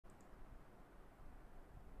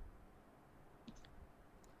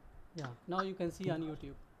Yeah, now you can see on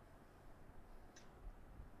YouTube.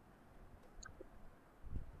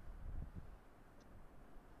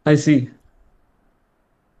 I see.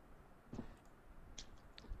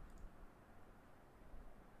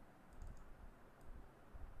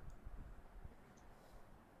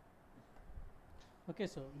 Okay,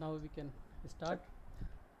 so now we can start.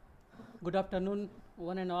 Good afternoon,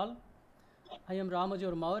 one and all. I am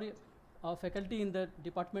Ramajur Maurya, a faculty in the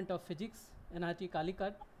Department of Physics, NIT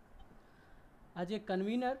Calicut. As a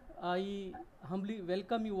convener, I humbly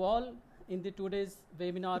welcome you all in the today's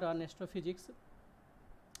webinar on astrophysics.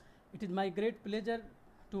 It is my great pleasure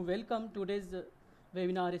to welcome today's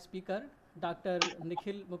webinar speaker, Dr.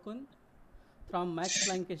 Nikhil Mukund from Max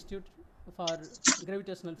Planck Institute for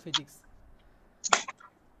Gravitational Physics.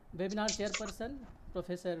 Webinar chairperson,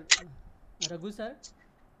 Professor Raghu sir,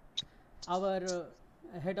 our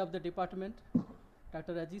head of the department,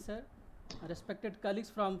 Dr. Raji sir, respected colleagues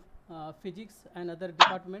from physics and other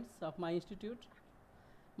departments of my institute,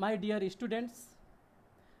 my dear students,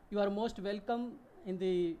 you are most welcome in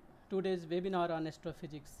the today's webinar on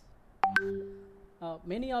astrophysics.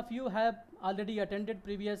 Many of you have already attended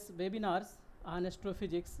previous webinars on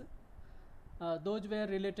astrophysics. Those were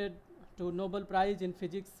related to Nobel Prize in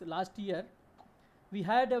Physics last year. We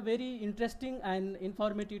had a very interesting and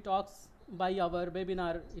informative talks by our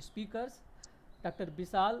webinar speakers, Dr.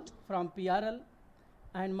 Bisal from PRL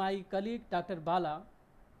and my colleague Dr. Bala.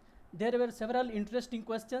 There were several interesting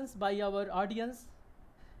questions by our audience.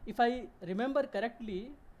 If I remember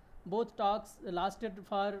correctly, both talks lasted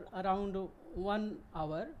for around 1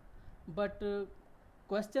 hour, but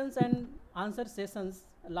questions and answer sessions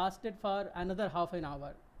lasted for another half an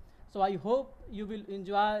hour. So I hope you will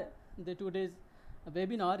enjoy the today's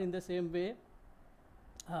webinar in the same way.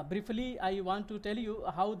 Briefly, I want to tell you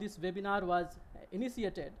how this webinar was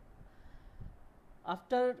initiated.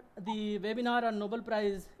 After the webinar on Nobel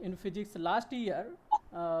Prize in Physics last year,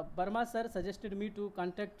 Burma sir suggested me to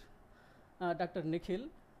contact Dr. Nikhil,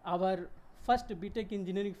 our first BTech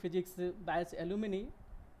Engineering Physics batch alumni,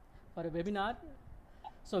 for a webinar.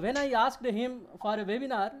 So when I asked him for a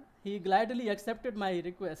webinar, he gladly accepted my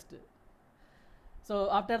request.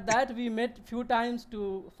 So after that, we met few times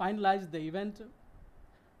to finalize the event.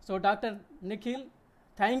 So Dr. Nikhil,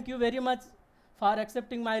 thank you very much for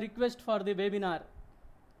accepting my request for the webinar.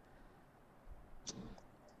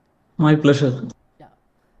 My pleasure.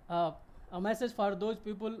 Yeah. A message for those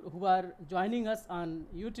people who are joining us on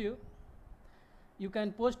YouTube. You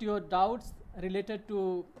can post your doubts related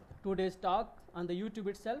to today's talk on the YouTube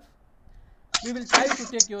itself. We will try to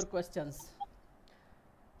take your questions.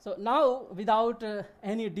 So now, without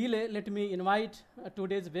any delay, let me invite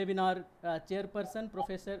today's webinar chairperson,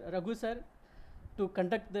 Professor Raghu sir, to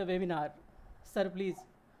conduct the webinar. Sir, please.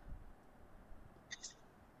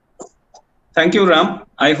 Thank you, Ram.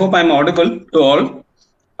 I hope I'm audible to all.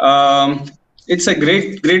 It's a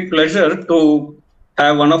great pleasure to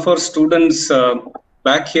have one of our students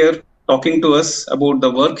back here talking to us about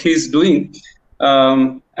the work he's doing.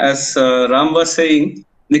 As Ram was saying,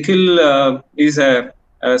 Nikhil is a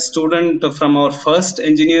student from our first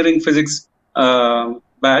engineering physics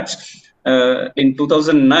batch in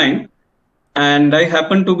 2009, and I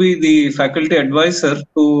happen to be the faculty advisor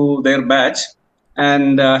to their batch,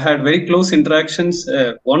 and had very close interactions.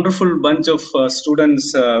 Wonderful bunch of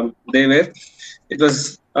students they were. It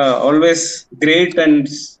was always great, and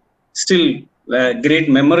still great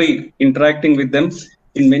memory interacting with them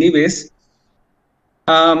in many ways.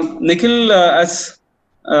 Nikhil, as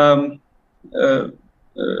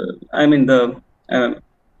I mean the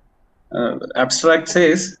abstract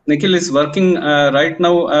says, Nikhil is working right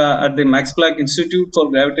now at the Max Planck Institute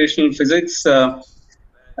for Gravitational Physics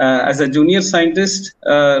as a junior scientist,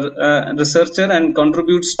 researcher, and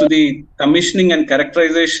contributes to the commissioning and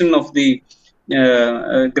characterization of the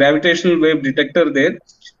gravitational wave detector there.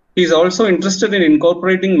 He is also interested in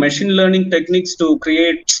incorporating machine learning techniques to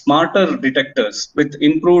create smarter detectors with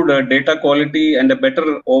improved data quality and a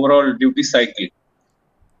better overall duty cycle.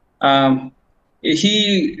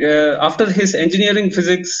 He after his engineering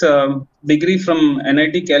physics degree from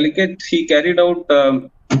NIT Calicut, he carried out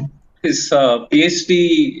his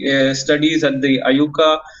PhD studies at the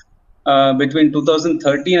IUCAA between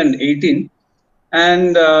 2013 and 18,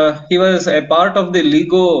 and he was a part of the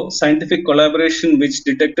LIGO scientific collaboration, which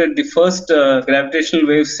detected the first gravitational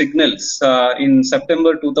wave signals in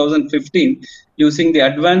September 2015 using the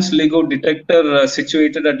advanced LIGO detector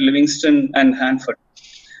situated at Livingston and Hanford.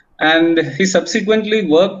 And he subsequently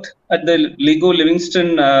worked at the LIGO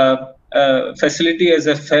Livingston facility as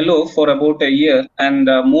a fellow for about a year, and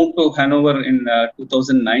moved to Hanover in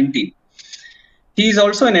 2019. he is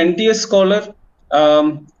also an NTS scholar.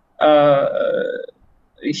 Um, uh,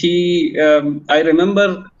 I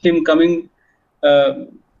remember him coming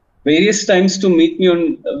various times to meet me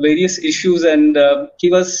on various issues, and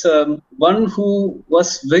he was one who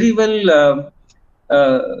was very well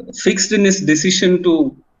fixed in his decision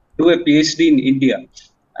to do a PhD in India,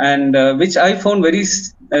 and which I found very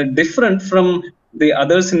different from the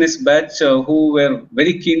others in his batch who were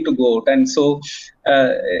very keen to go out. And so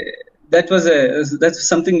that's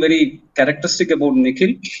something very characteristic about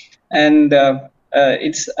Nikhil, and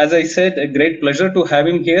it's, as I said, a great pleasure to have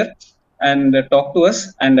him here and talk to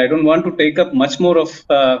us. And I don't want to take up much more of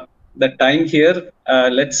the time here.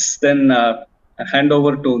 Let's then hand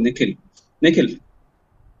over to Nikhil. Nikhil.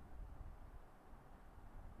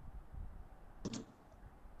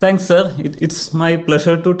 Thanks, sir. It's my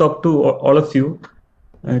pleasure to talk to all of you.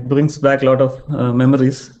 It brings back a lot of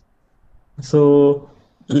memories. So,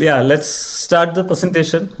 yeah, let's start the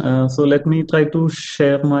presentation. So let me try to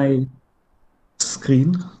share my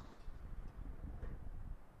screen.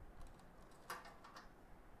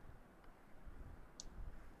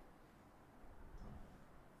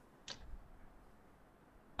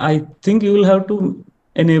 I think you will have to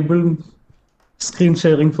enable screen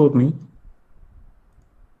sharing for me.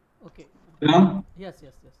 Okay. Ram? Yes.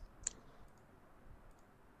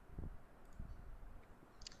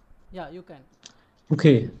 Yeah, you can.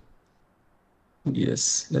 Okay.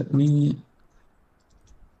 Yes, let me.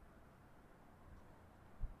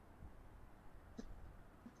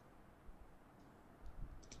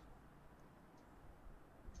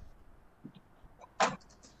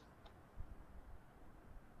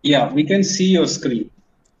 Yeah, we can see your screen.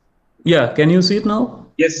 Yeah, can you see it now?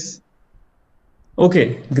 Yes.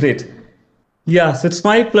 Okay, great. Yes, it's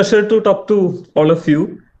my pleasure to talk to all of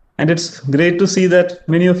you. And it's great to see that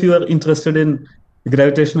many of you are interested in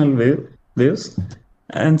gravitational waves.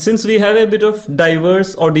 And since we have a bit of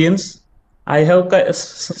diverse audience, I have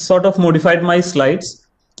sort of modified my slides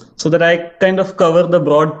so that I kind of cover the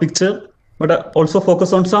broad picture, but I also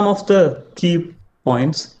focus on some of the key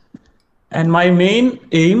points. And my main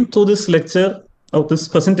aim to this lecture or this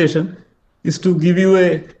presentation is to give you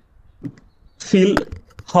a feel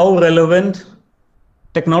how relevant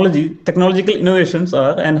technological innovations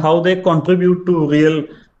are and how they contribute to real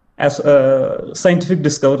scientific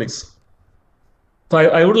discoveries. So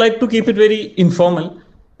I would like to keep it very informal.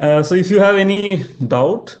 So if you have any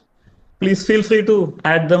doubt, please feel free to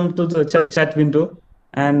add them to the chat window.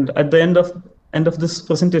 And at the end of this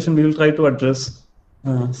presentation, we will try to address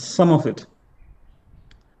some of it.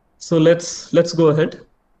 So let's go ahead.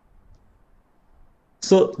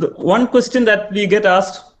 So the one question that we get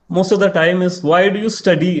asked most of the time is, why do you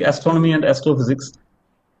study astronomy and astrophysics?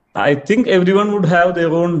 I think everyone would have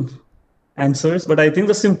their own answers, but I think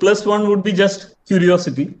the simplest one would be just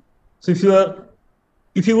curiosity. So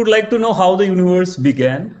if you would like to know how the universe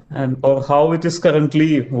began or how it is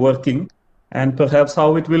currently working, and perhaps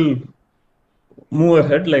how it will move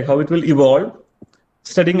ahead, like how it will evolve,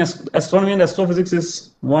 studying astronomy and astrophysics is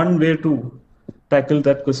one way to tackle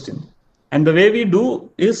that question. And the way we do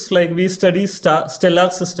is like we study stellar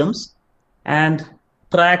systems and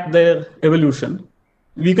track their evolution.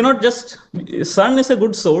 We cannot just, sun is a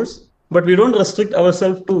good source, but we don't restrict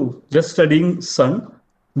ourselves to just studying sun,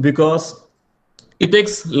 because it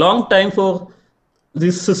takes long time for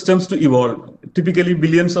these systems to evolve, typically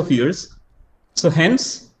billions of years. So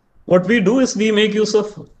hence, what we do is we make use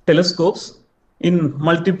of telescopes in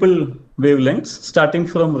multiple wavelengths, starting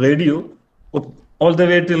from radio all the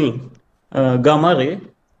way till gamma ray,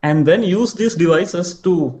 and then use these devices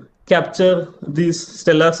to capture these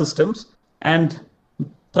stellar systems and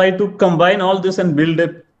try to combine all this and build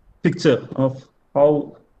a picture of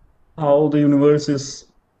how the universe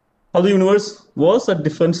was at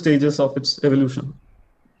different stages of its evolution.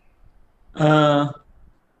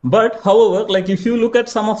 But however, like if you look at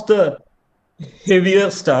some of the heavier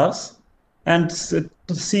stars and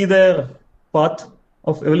see their path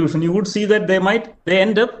of evolution, you would see that they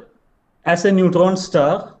end up as a neutron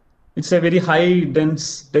star. It's a very high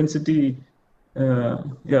density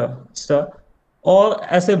star, or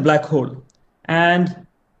as a black hole. And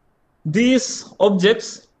these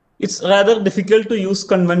objects, it's rather difficult to use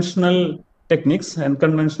conventional techniques and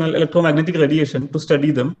conventional electromagnetic radiation to study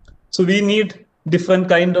them. So we need different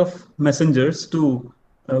kind of messengers to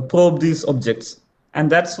probe these objects. And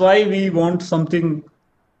that's why we want something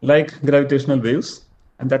like gravitational waves.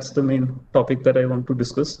 And that's the main topic that I want to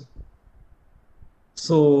discuss.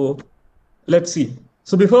 So let's see.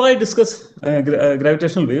 So before I discuss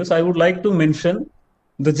gravitational waves, I would like to mention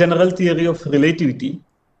the general theory of relativity.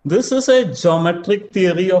 This is a geometric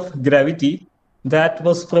theory of gravity that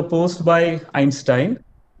was proposed by Einstein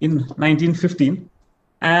in 1915,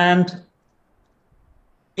 and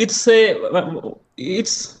it's a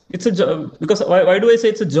because why do I say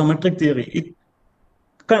it's a geometric theory?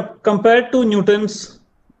 Compared to Newton's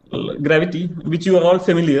gravity, which you are all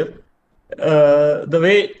familiar, the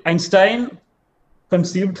way Einstein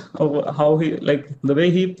conceived, or how he, like the way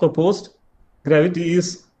he proposed gravity,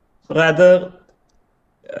 is rather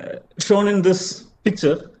shown in this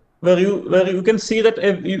picture, where you can see that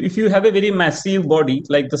if you have a very massive body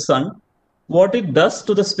like the sun, what it does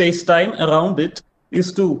to the space-time around it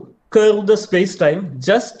is to curve the space-time,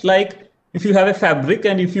 just like if you have a fabric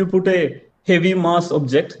and if you put a heavy mass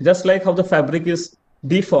object, just like how the fabric is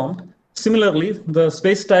deformed, similarly the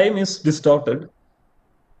space-time is distorted.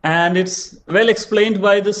 And it's well explained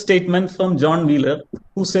by the statement from John Wheeler,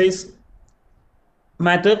 who says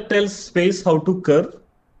matter tells space how to curve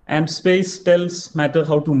and space tells matter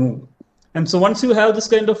how to move. And so once you have this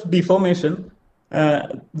kind of deformation,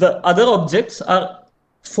 the other objects are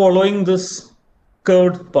following this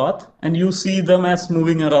curved path, and you see them as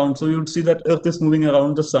moving around. So you'd see that Earth is moving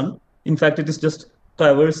around the sun. In fact, it is just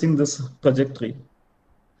traversing this trajectory.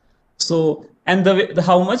 So, and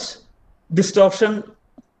how much distortion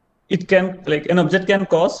it can, like an object can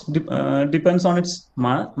cause, depends on its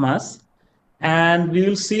mass. And we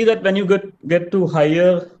will see that when you get to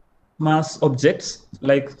higher mass objects,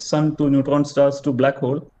 like sun to neutron stars to black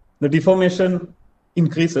hole, the deformation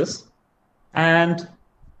increases. And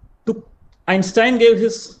Einstein gave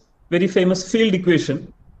his very famous field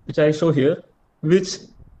equation, which I show here, which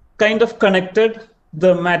kind of connected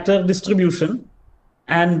the matter distribution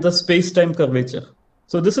and the space-time curvature.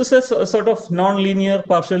 So this is a sort of non-linear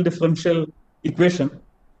partial differential equation.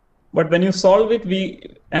 But when you solve it, we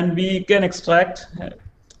can extract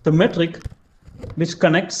the metric which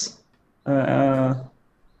connects,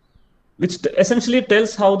 which essentially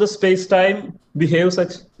tells how the space-time behaves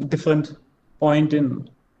at different point in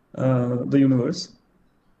the universe.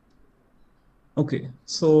 Okay,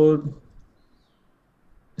 so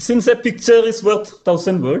since a picture is worth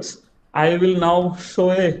 1,000 words, I will now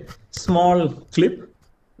show a small clip,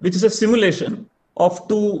 which is a simulation of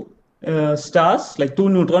two stars, like two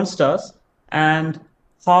neutron stars, and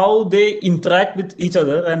how they interact with each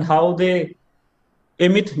other and how they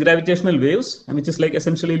emit gravitational waves, which is like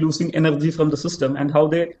essentially losing energy from the system, and how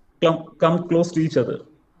they come close to each other.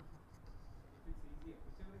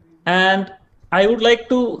 And I would like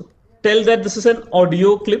to tell that this is an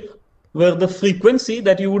audio clip where the frequency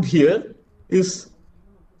that you would hear is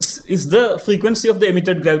the frequency of the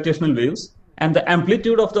emitted gravitational waves, and the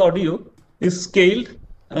amplitude of the audio is scaled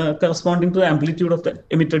corresponding to the amplitude of the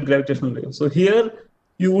emitted gravitational wave. So here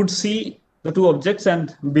you would see the two objects,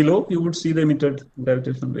 and below you would see the emitted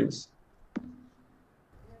gravitational waves.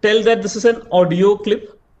 Tell that this is an audio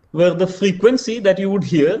clip where the frequency that you would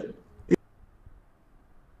hear .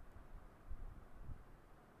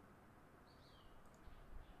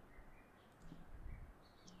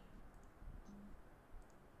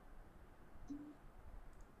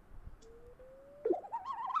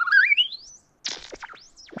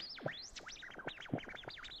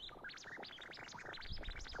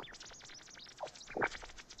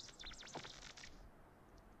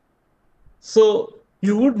 So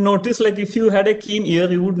you would notice, like if you had a keen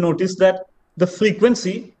ear, you would notice that the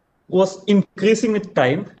frequency was increasing with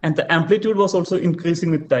time and the amplitude was also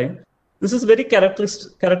increasing with time. This is very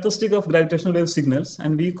characteristic of gravitational wave signals,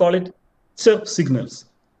 and we call it chirp signals.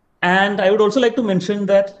 And I would also like to mention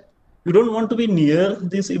that you don't want to be near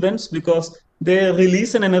these events because they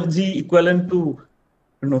release an energy equivalent to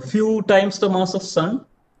few times the mass of sun.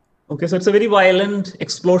 Okay, so it's a very violent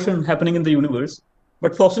explosion happening in the universe.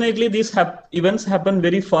 But fortunately, these events happen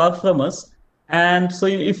very far from us. And so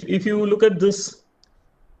if you look at this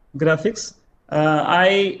graphics,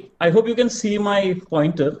 I hope you can see my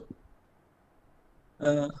pointer.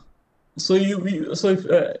 So if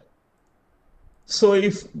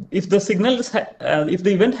the signal is if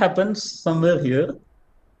the event happens somewhere here,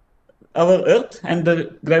 our Earth and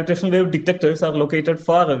the gravitational wave detectors are located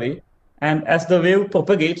far away, and as the wave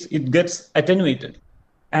propagates, it gets attenuated.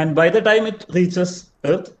 And by the time it reaches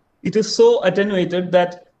Earth, it is so attenuated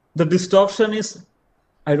that the distortion is,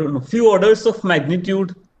 I don't know, few orders of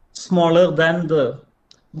magnitude smaller than the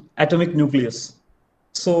atomic nucleus.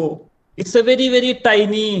 So it's a very, very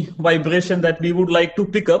tiny vibration that we would like to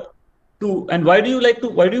pick up. And why do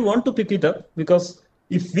you want to pick it up? Because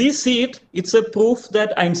if we see it, it's a proof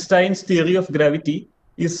that Einstein's theory of gravity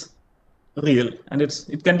is real and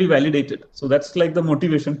it can be validated. So that's like the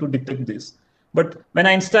motivation to detect this. But when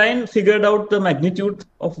Einstein figured out the magnitude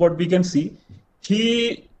of what we can see,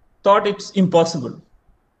 he thought it's impossible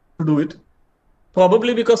to do it,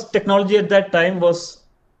 probably because technology at that time was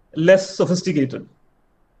less sophisticated.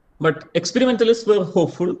 But experimentalists were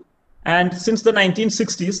hopeful, and since the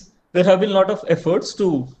 1960s, there have been a lot of efforts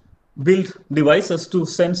to build devices to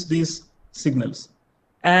sense these signals.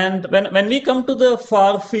 And when we come to the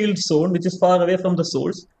far field zone, which is far away from the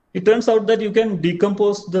source, it turns out that you can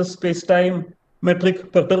decompose the space-time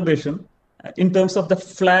metric perturbation in terms of the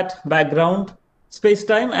flat background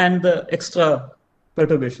space-time and the extra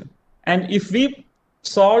perturbation. And if we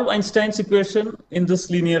solve Einstein's equation in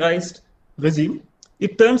this linearized regime,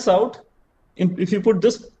 it turns out, if you put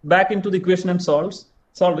this back into the equation and solve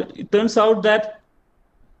it, it turns out that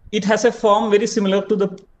it has a form very similar to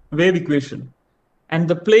the wave equation. And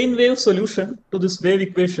the plane wave solution to this wave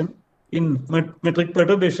equation in metric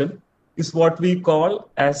perturbation is what we call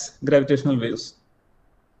as gravitational waves.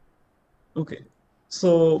 Okay,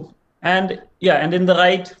 so, and in the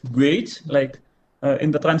right gauge, like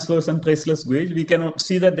in the transverse and traceless gauge, we can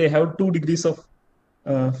see that they have 2 degrees of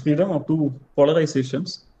freedom or 2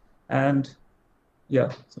 polarizations. And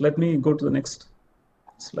yeah, so let me go to the next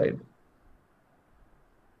slide.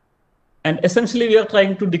 And essentially, we are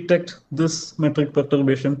trying to detect this metric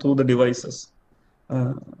perturbation through the devices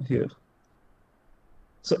here.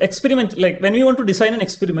 So experiment, like when you want to design an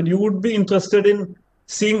experiment, you would be interested in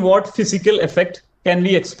seeing what physical effect can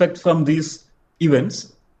we expect from these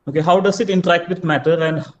events. Okay, how does it interact with matter,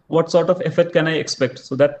 and what sort of effect can I expect?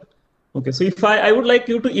 So that, okay, so if I would like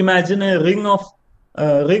you to imagine a ring of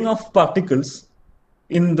particles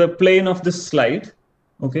in the plane of this slide.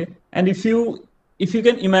 Okay, and if you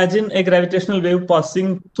can imagine a gravitational wave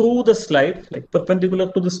passing through the slide, like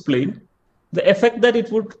perpendicular to this plane, the effect that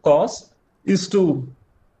it would cause is to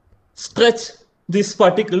stretch these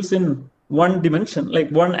particles in one dimension, like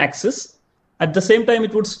one axis. At the same time,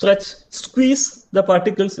 it would squeeze the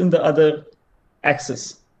particles in the other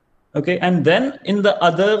axis. Okay, and then in the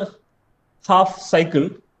other half cycle,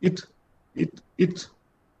 it repeats,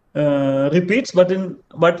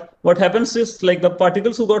 but what happens is, like, the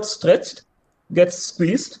particles who got stretched get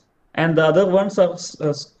squeezed, and the other ones are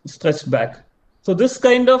stretched back. So this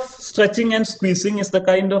kind of stretching and squeezing is the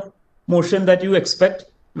kind of motion that you expect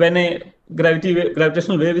when a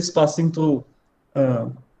gravitational wave is passing through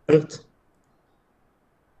Earth.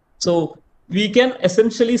 So we can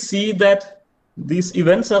essentially see that these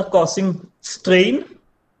events are causing strain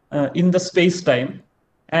in the space-time.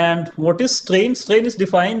 And what is strain? Strain is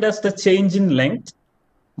defined as the change in length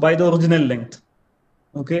by the original length.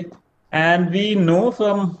 Okay, and we know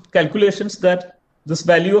from calculations that this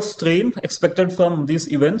value of strain expected from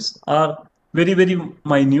these events are very, very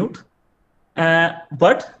minute.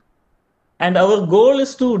 And our goal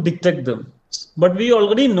is to detect them. But we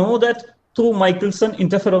already know that through Michelson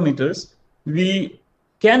interferometers, we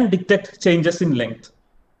can detect changes in length.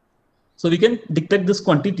 So we can detect this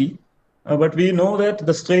quantity, but we know that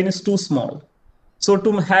the strain is too small. So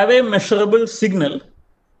to have a measurable signal,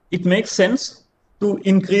 it makes sense to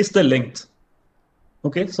increase the length.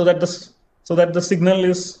 Okay, so that the signal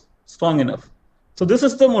is strong enough. So this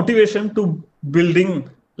is the motivation to building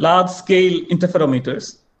large-scale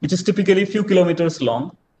interferometers, which is typically a few kilometers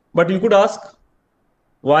long. But you could ask,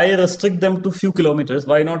 why restrict them to few kilometers?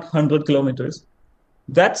 Why not 100 kilometers?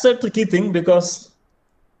 That's a tricky thing, because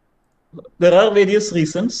there are various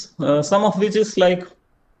reasons, some of which is like,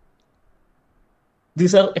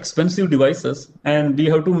 these are expensive devices and we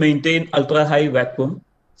have to maintain ultra high vacuum.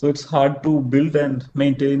 So it's hard to build and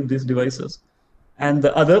maintain these devices. And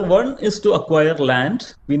the other one is to acquire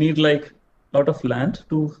land. We need like a lot of land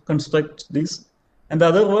to construct these. And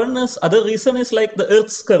the other reason is like the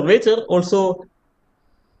Earth's curvature also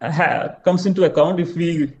comes into account if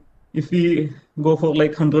we go for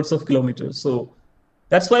like hundreds of kilometers. So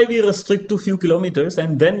that's why we restrict to few kilometers,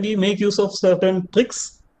 and then we make use of certain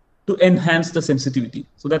tricks to enhance the sensitivity.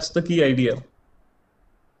 So that's the key idea.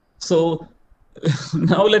 So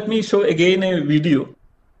now let me show again a video.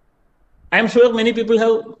 I'm sure many people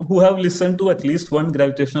who have listened to at least one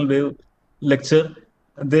gravitational wave lecture,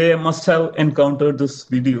 they must have encountered this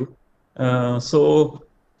video. So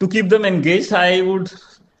to keep them engaged, I would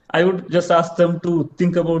just ask them to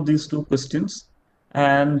think about these 2 questions.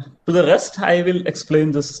 And to the rest, I will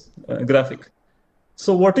explain this graphic.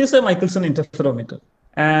 So what is a Michelson interferometer?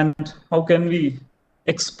 And how can we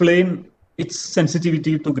explain its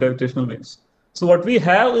sensitivity to gravitational waves? So what we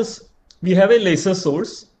have is, we have a laser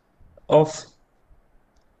source of,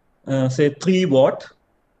 say, 3 watt,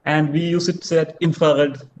 and we use it, say, at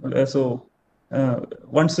infrared,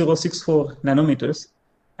 1064 nanometers.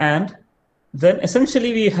 And then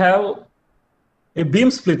essentially we have a beam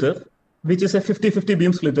splitter which is a 50-50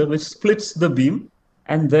 beam splitter, which splits the beam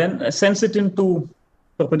and then sends it into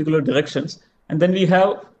perpendicular directions. And then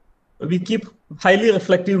we keep highly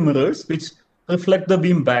reflective mirrors, which reflect the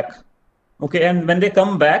beam back. Okay, and when they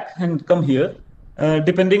come back and come here,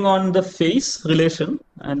 depending on the phase relation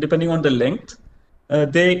and depending on the length,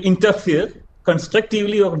 they interfere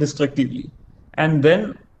constructively or destructively. And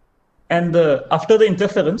then, after the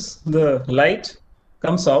interference, the light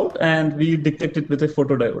comes out and we detect it with a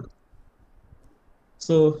photodiode.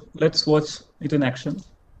 So let's watch it in action.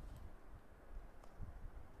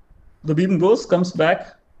 The beam goes, comes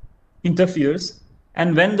back, interferes,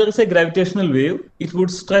 and when there is a gravitational wave, it would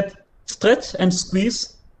stretch and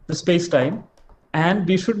squeeze the space-time, and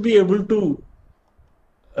we should be able to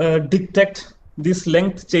detect these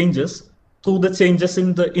length changes through the changes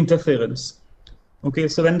in the interference. Okay,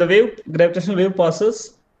 so when the gravitational wave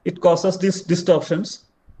passes, it causes these distortions,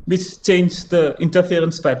 which change the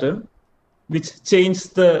interference pattern, which change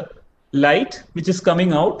the light which is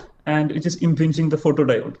coming out and which is impinging the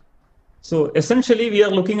photodiode. So essentially, we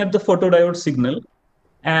are looking at the photodiode signal,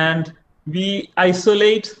 and we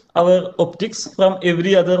isolate our optics from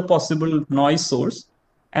every other possible noise source,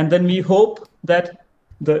 and then we hope that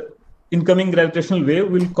the incoming gravitational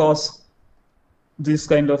wave will cause these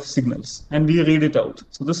kind of signals, and we read it out.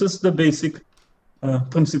 So this is the basic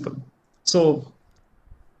principle. So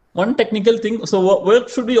one technical thing, so where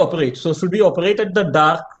should we operate? So should we operate at the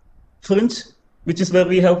dark fringe, which is where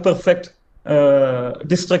we have perfect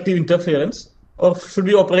destructive interference, or should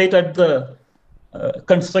we operate at the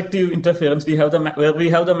constructive interference, where we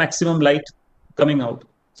have the maximum light coming out?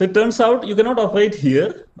 So it turns out you cannot operate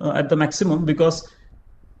here at the maximum, because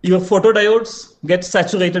your photodiodes get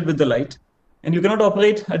saturated with the light, and you cannot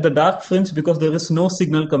operate at the dark fringe because there is no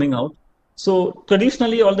signal coming out. So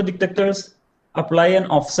traditionally, all the detectors apply an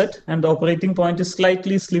offset, and the operating point is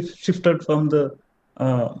slightly shifted from the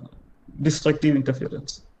destructive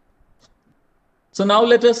interference. So now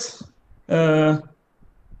let us, so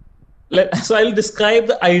I'll describe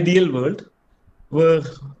the ideal world where,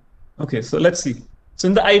 okay, so let's see. So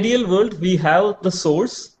in the ideal world, we have the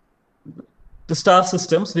source, the star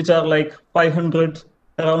systems, which are like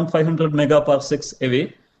around 500 megaparsecs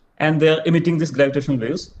away, and they're emitting these gravitational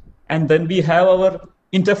waves. And then we have our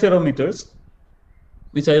interferometers,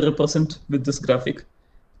 which I represent with this graphic.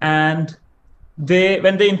 And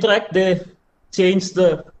when they interact, they change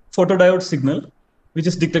the photodiode signal, which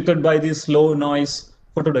is detected by these low noise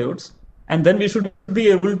photodiodes. And then we should be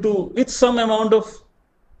able to, with some amount of,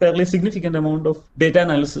 fairly significant amount of data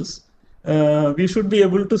analysis, we should be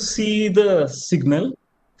able to see the signal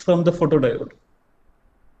from the photodiode.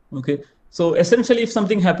 Okay, so essentially, if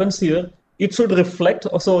something happens here, it should reflect.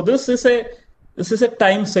 So this is a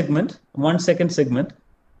time segment, 1 second segment,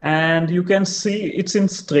 and you can see it's in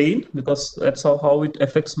strain because that's how it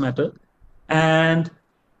affects matter. And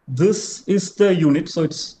this is the unit, so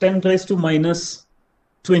it's 10 raised to minus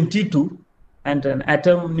 22, and an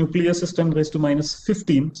atom nucleus is 10 raised to minus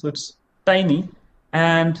 15, so it's tiny.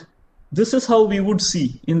 And this is how we would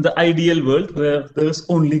see in the ideal world where there is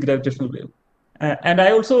only gravitational wave. And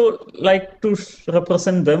I also like to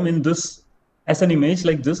represent them in this as an image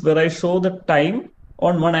like this, where I show the time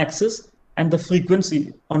on one axis and the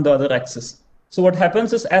frequency on the other axis. So what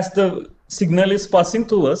happens is, as the signal is passing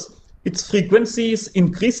through us, its frequency is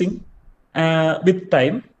increasing with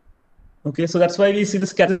time. Okay, so that's why we see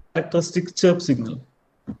this characteristic chirp signal.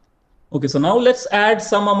 Okay, so now let's add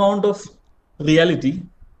some amount of reality.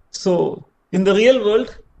 So in the real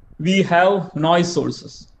world, we have noise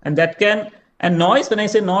sources, and noise, when I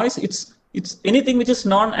say noise, it's anything which is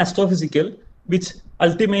non-astrophysical, which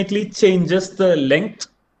ultimately changes the length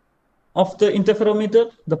of the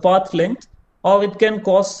interferometer, the path length, or it can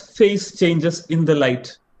cause phase changes in the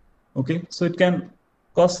light. Okay, so it can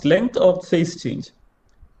cause length or phase change.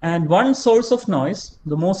 And one source of noise,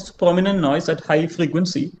 the most prominent noise at high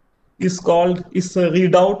frequency, is a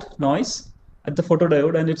readout noise at the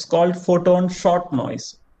photodiode, and it's called photon short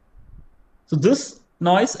noise. So this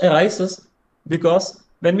noise arises because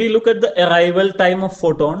when we look at the arrival time of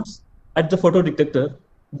photons at the photodetector,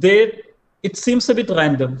 it seems a bit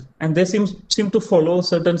random, and they seem to follow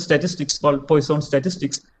certain statistics called Poisson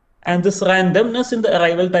statistics. And this randomness in the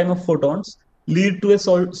arrival time of photons lead to a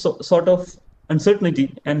sort of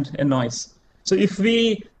uncertainty and a noise. So if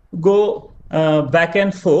we go back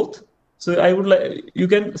and forth, so I would like, you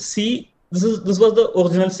can see this was the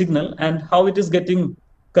original signal and how it is getting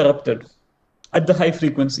corrupted at the high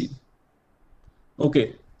frequency.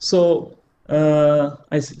 Okay, so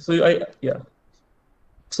I see. So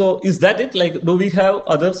So is that it? Do we have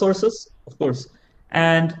other sources? Of course.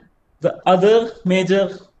 And the other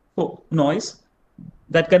major noise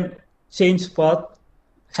that can change path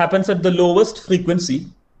happens at the lowest frequency,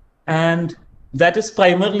 and that is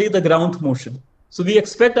primarily the ground motion. So we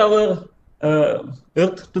expect our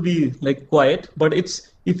Earth to be like quiet, but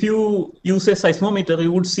it's, if you use a seismometer,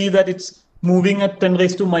 you would see that it's moving at 10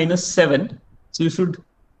 raised to minus 7. So you should,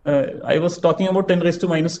 I was talking about 10 raised to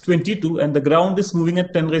minus 22, and the ground is moving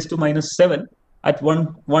at 10 raised to minus 7 at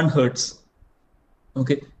 1 hertz.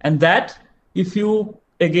 Okay, and that, if you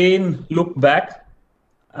again look back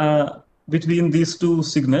between these two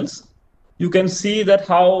signals, you can see that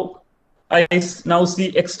how I now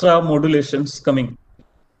see extra modulations coming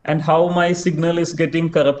and how my signal is getting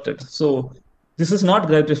corrupted. So this is not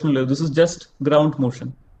gravitational wave, this is just ground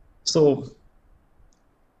motion. So,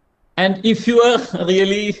 and if you are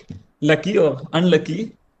really lucky or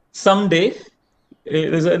unlucky, someday,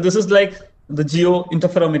 this is like the geo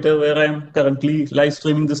interferometer where I am currently live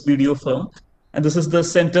streaming this video from. And this is the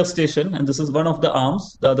center station, and this is one of the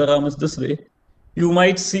arms. The other arm is this way. You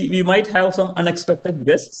might see, we might have some unexpected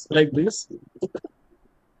guests like this.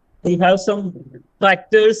 We have some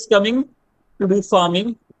tractors coming to do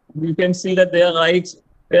farming. You can see that they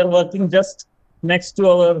are working just next to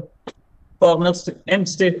our corner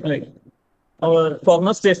station, our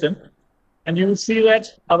corner station, and you will see that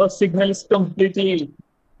our signal is completely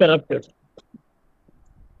corrupted.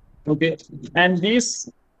 Okay, and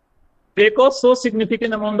they cause so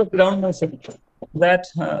significant amount of ground motion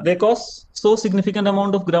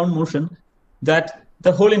that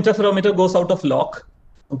the whole interferometer goes out of lock.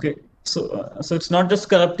 Okay, so it's not just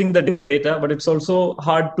corrupting the data, but it's also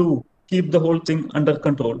hard to keep the whole thing under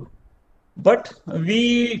control. But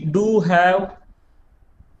we do have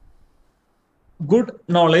good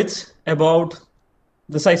knowledge about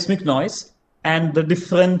the seismic noise and the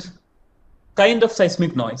different kind of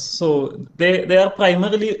seismic noise. So they are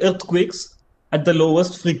primarily earthquakes at the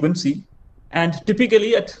lowest frequency, and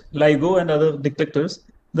typically at LIGO and other detectors,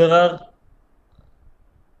 there are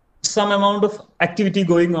some amount of activity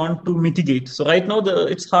going on to mitigate. So right now,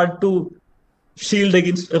 it's hard to shield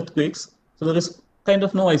against earthquakes. So there is kind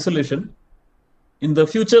of no isolation. In the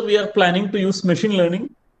future, we are planning to use machine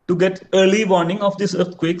learning to get early warning of these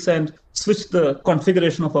earthquakes and switch the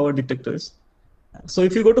configuration of our detectors. So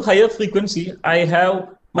if you go to higher frequency, I have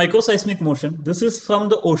microseismic motion. This is from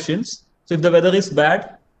the oceans. So if the weather is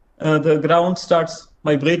bad, the ground starts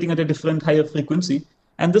vibrating at a different higher frequency.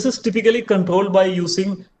 And this is typically controlled by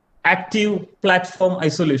using active platform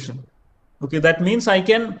isolation. Okay, that means I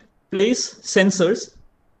can place sensors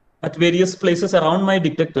at various places around my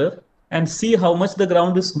detector and see how much the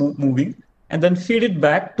ground is moving, and then feed it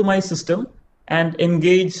back to my system and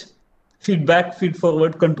engage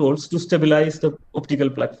feed-forward controls to stabilize the optical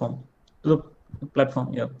platform.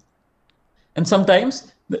 Yeah. And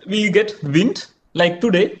sometimes we get wind, like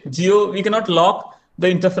today, we cannot lock the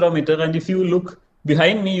interferometer, and if you look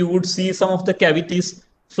behind me, you would see some of the cavities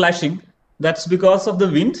flashing. That's because of the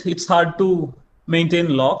wind. It's hard to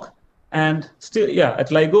maintain lock, and still, yeah, at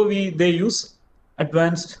LIGO they use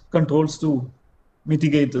advanced controls to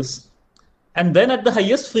mitigate this. And then at the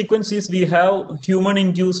highest frequencies, we have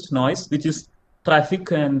human-induced noise, which is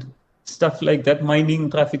traffic and stuff like that,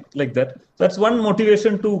 mining traffic like that. That's one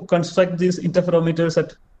motivation to construct these interferometers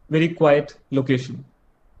at very quiet location.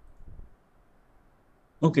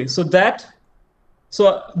 Okay, so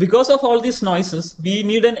because of all these noises, we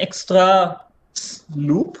need an extra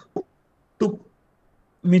loop to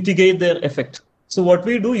mitigate their effect. So what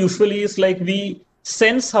we do usually is like we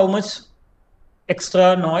sense how much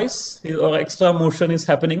extra noise or extra motion is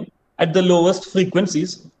happening at the lowest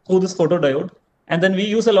frequencies through this photodiode, and then we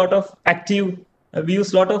use a lot of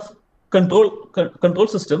control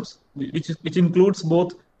systems, which includes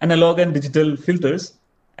both analog and digital filters,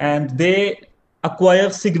 and they acquire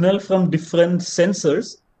signal from different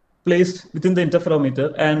sensors placed within the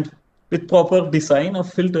interferometer, and with proper design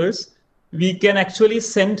of filters, we can actually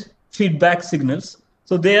send feedback signals.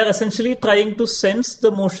 So they are essentially trying to sense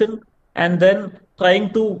the motion and then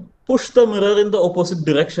trying to push the mirror in the opposite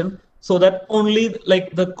direction, so that only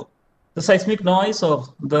like the seismic noise or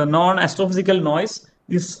the non-astrophysical noise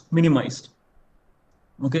is minimized.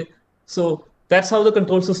 Okay, so that's how the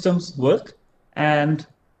control systems work, and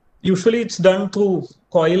usually it's done through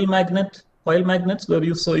coil magnets, where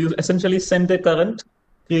you essentially send a current,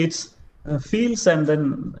 creates fields, and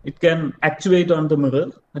then it can actuate on the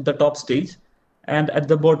mirror at the top stage. And at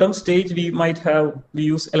the bottom stage, we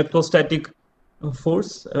use electrostatic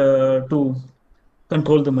force to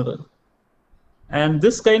control the mirror. And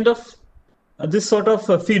this sort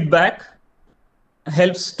of feedback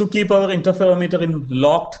helps to keep our interferometer in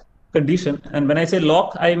locked condition. And when I say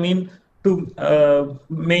lock, I mean to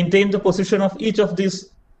maintain the position of each of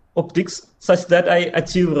these optics such that I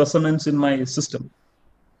achieve resonance in my system.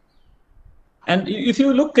 And if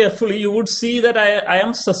you look carefully, you would see that I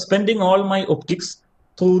am suspending all my optics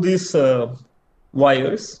through these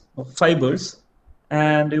wires or fibers.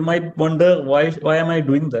 And you might wonder, why am I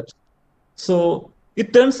doing that? So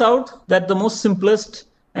it turns out that the most simplest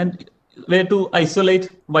and way to isolate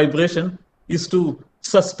vibration is to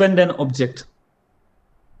suspend an object.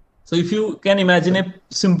 So if you can imagine a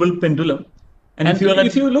simple pendulum, and if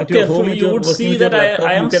you look carefully, you would see that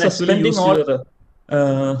I am suspending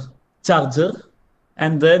all charger,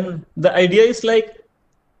 and then the idea is like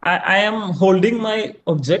I am holding my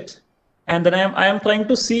object, and then I am trying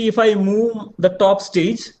to see if I move the top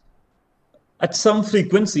stage at some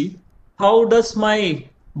frequency, how does my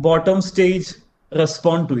bottom stage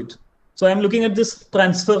respond to it? So I'm looking at this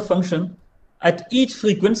transfer function. At each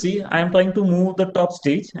frequency, I am trying to move the top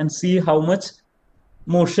stage and see how much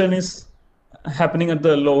motion is happening at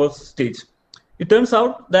the lower stage. It turns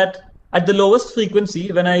out that at the lowest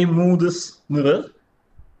frequency, when I move this mirror,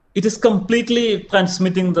 it is completely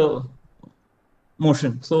transmitting the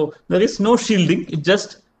motion. So there is no shielding. It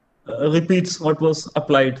just repeats what was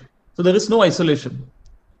applied. So there is no isolation.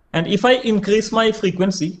 And if I increase my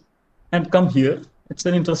frequency and come here, it's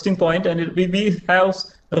an interesting point, and we have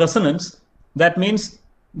resonance. That means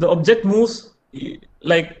the object moves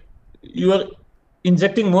like you are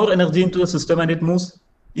injecting more energy into the system, and it moves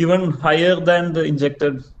even higher than the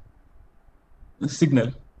injected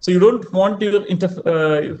signal. So you don't want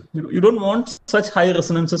you don't want such high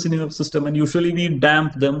resonances in your system, and usually we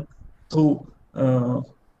damp them through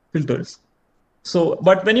filters. So,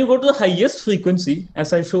 but when you go to the highest frequency,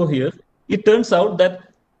 as I show here, it turns out that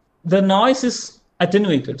the noise is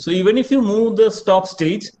attenuated. So even if you move the stop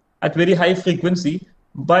stage at very high frequency,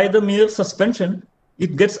 by the mere suspension,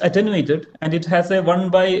 it gets attenuated, and it has a 1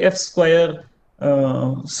 by f square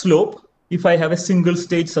slope if I have a single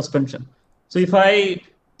stage suspension. So if I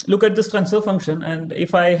look at this transfer function, and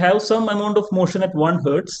if I have some amount of motion at 1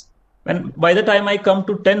 hertz, and by the time I come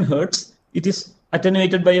to 10 hertz, it is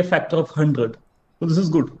attenuated by a factor of 100. So this is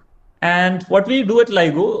good. And what we do at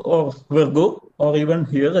LIGO or Virgo, or even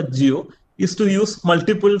here at Geo, is to use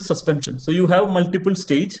multiple suspension. So you have multiple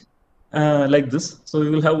stage like this. So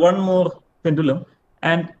you will have one more pendulum,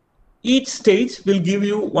 and each stage will give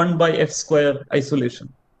you 1 by f square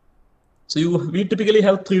isolation. So we typically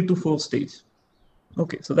have 3 to 4 stage.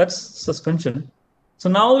 Okay, so that's suspension. So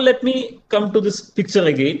now let me come to this picture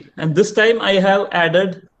again, and this time I have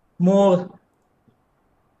added more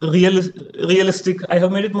realistic. I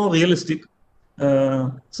have made it more realistic.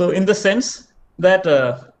 So in the sense that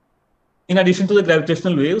in addition to the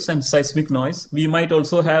gravitational waves and seismic noise, we might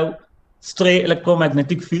also have stray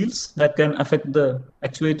electromagnetic fields that can affect the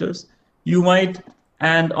actuators. You might,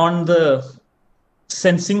 and on the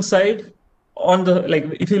sensing side, on the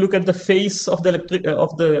if you look at the face of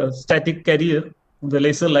the static carrier, the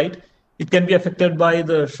laser light, it can be affected by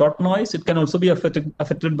the shot noise. It can also be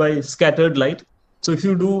affected by scattered light. So if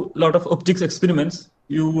you do a lot of optics experiments,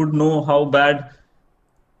 you would know how bad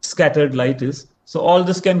scattered light is. So all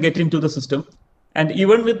this can get into the system. And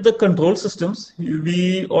even with the control systems,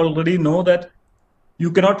 we already know that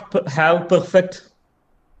you cannot have perfect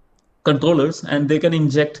controllers, and they can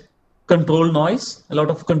inject control noise, a lot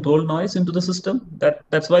of control noise into the system.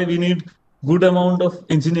 That's why we need good amount of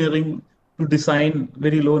engineering to design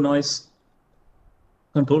very low noise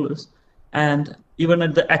controllers. And even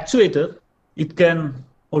at the actuator, it can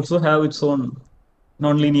also have its own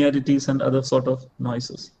non-linearities and other sort of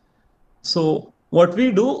noises. So what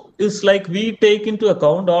we do is we take into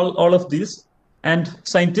account all of these, and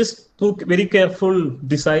scientists through very careful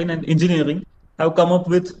design and engineering have come up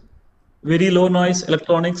with very low noise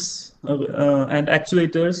electronics and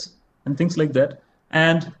actuators and things like that.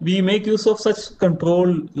 And we make use of such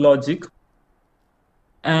control logic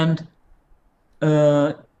and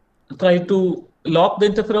try to lock the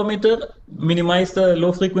interferometer, minimize the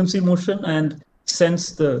low frequency motion, and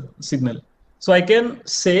sense the signal. So I can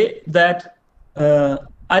say that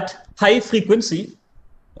at high frequency,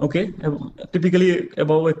 okay, typically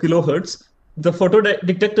above a kilohertz, the photo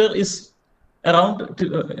detector is around a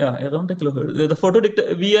kilohertz. The photo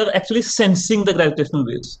detector, we are actually sensing the gravitational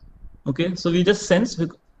waves. Okay, so we just sense,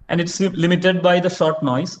 and it's limited by the short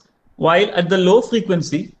noise. While at the low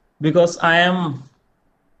frequency, because I am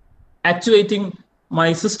actuating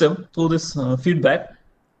my system through this feedback,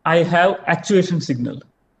 I have actuation signal.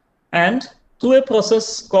 And through a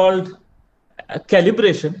process called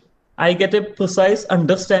calibration, I get a precise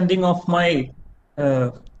understanding of my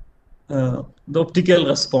the optical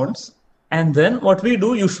response. And then what we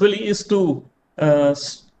do usually is to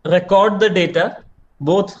record the data,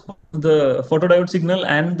 both the photodiode signal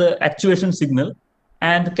and the actuation signal,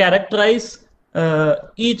 and characterize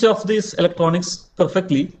each of these electronics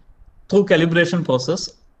perfectly through calibration process,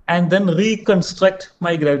 and then reconstruct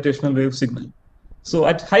my gravitational wave signal. So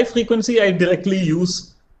at high frequency, I directly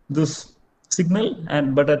use this signal,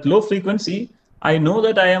 but at low frequency, I know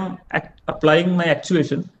that I am applying my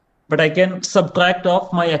actuation, but I can subtract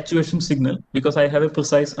off my actuation signal because I have a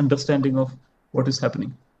precise understanding of what is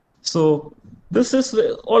happening. So this is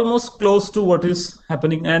almost close to what is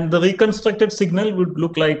happening, and the reconstructed signal would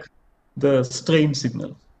look like the strain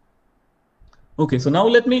signal. Okay, so now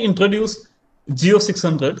let me introduce GEO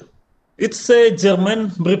 600. It's a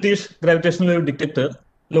German-British gravitational wave detector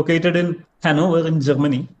located in Hanover in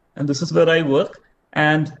Germany, and this is where I work,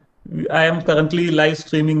 and I am currently live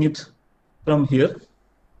streaming it from here.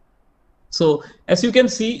 So as you can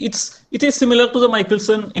see, it is similar to the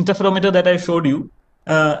Michelson interferometer that I showed you,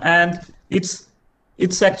 and it's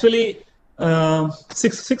actually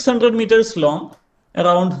 600 meters long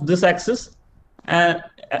around this axis, and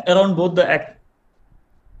around both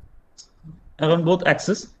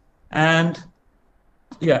axes, and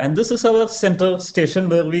yeah, and this is our center station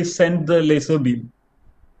where we send the laser beam.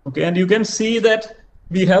 Okay, and you can see that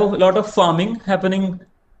we have a lot of farming happening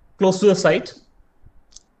close to the site,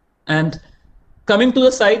 and coming to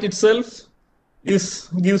the site itself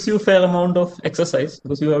gives you a fair amount of exercise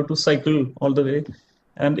because you have to cycle all the way,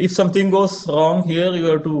 and if something goes wrong here, you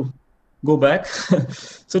have to go back.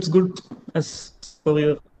 So it's good as for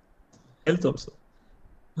your health also.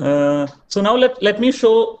 So now let me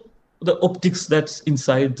show the optics that's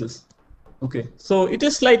inside this. Okay, so it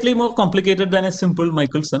is slightly more complicated than a simple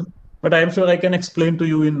Michelson, but I am sure I can explain to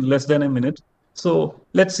you in less than a minute. So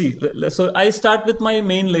let's see. So I start with my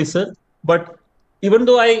main laser, but even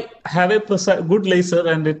though I have a good laser,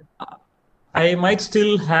 and I might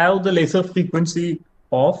still have the laser frequency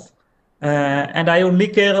off, and I only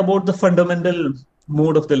care about the fundamental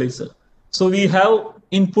mode of the laser. So we have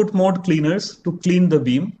input mode cleaners to clean the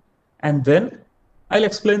beam, and then I'll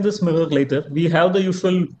explain this mirror later. We have the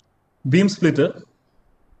usual beam splitter.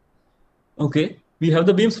 Okay, we have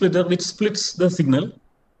the beam splitter which splits the signal,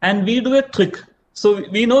 and we do a trick. So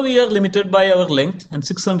we know we are limited by our length and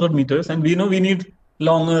 600 meters, and we know we need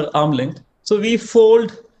longer arm length. So we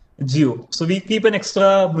fold GEO. So we keep an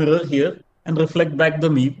extra mirror here and reflect back the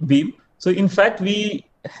beam. So in fact, we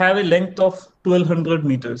have a length of 1200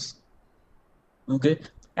 meters. Okay,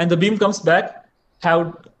 and the beam comes back,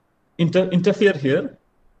 interfere here,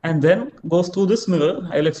 and then goes through this mirror.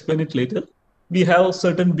 I'll explain it later. We have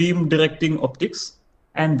certain beam directing optics,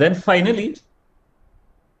 and then finally,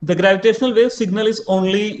 the gravitational wave signal is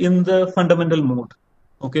only in the fundamental mode.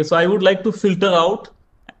 Okay, so I would like to filter out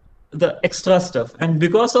the extra stuff, and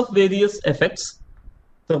because of various effects,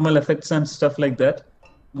 thermal effects and stuff like that,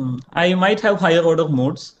 I might have higher order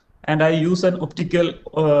modes, and I use an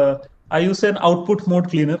output mode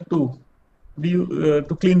cleaner to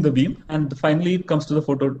clean the beam, and finally it comes to the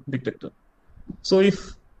photo detector.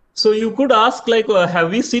 So you could ask, like,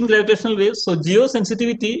 have we seen gravitational waves? So GEO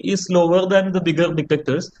sensitivity is lower than the bigger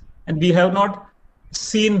detectors, and we have not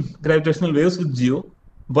seen gravitational waves with GEO,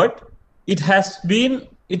 but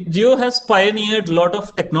GEO has pioneered a lot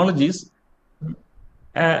of technologies,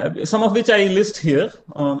 some of which I list here,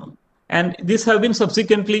 and these have been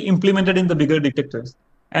subsequently implemented in the bigger detectors,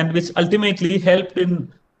 and which ultimately helped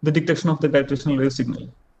in the detection of the gravitational wave signal.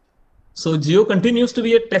 So GEO continues to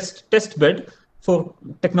be a test bed for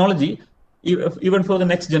technology, even for the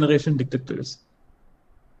next generation detectors.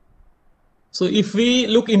 So if we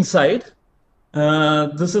look inside,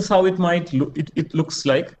 this is how it might look. It looks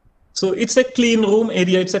like. So it's a clean room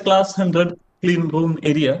area. It's a class 100 clean room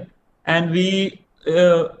area, and we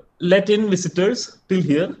let in visitors till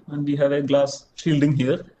here, and we have a glass shielding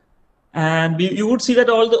here. And you would see that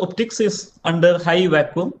all the optics is under high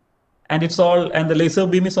vacuum, and the laser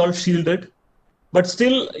beam is all shielded. But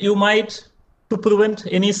still, you might, to prevent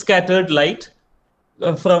any scattered light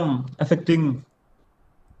from affecting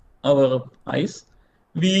our eyes,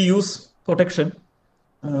 we use protection.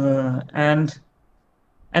 And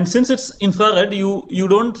since it's infrared, you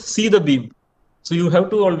don't see the beam. So you have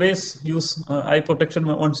to always use eye protection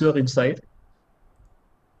once you're inside.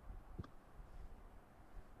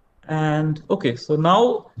 And okay, so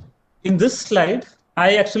now in this slide,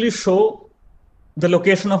 I actually show the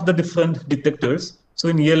location of the different detectors. So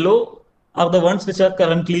in yellow are the ones which are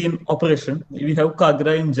currently in operation. We have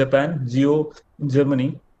Kagra in Japan, GEO in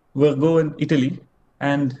Germany, Virgo in Italy,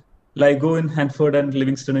 and LIGO in Hanford and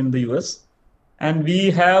Livingston in the US. And we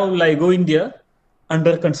have LIGO India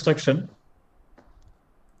under construction.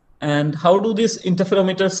 And how do these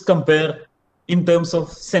interferometers compare in terms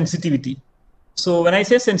of sensitivity? So when I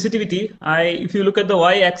say sensitivity, if you look at the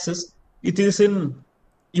y-axis, it is in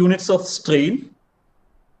units of strain,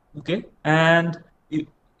 okay, and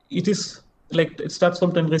it is like it starts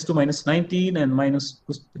from 10 raised to minus 19 and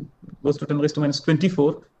goes to 10 raised to minus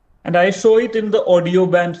 24, and I show it in the audio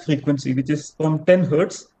band frequency, which is from 10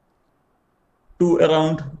 hertz to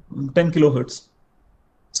around 10 kilohertz.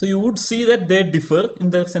 So you would see that they differ in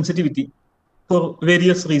their sensitivity for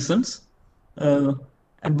various reasons.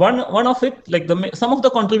 And one of it, like some of the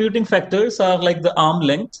contributing factors are like the arm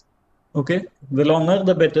length, okay, the longer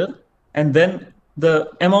the better, and then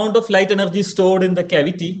the amount of light energy stored in the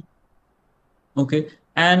cavity, okay,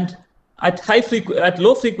 and at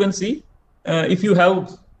low frequency, if you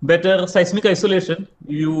have better seismic isolation,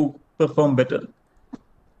 you perform better.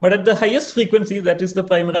 But at the highest frequency, that is the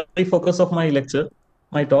primary focus of my lecture,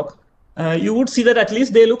 my talk, you would see that at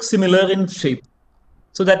least they look similar in shape.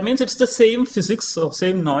 So that means it's the same physics or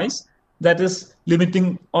same noise that is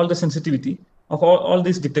limiting all the sensitivity of all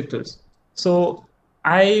these detectors. So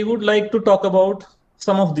I would like to talk about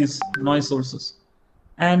some of these noise sources.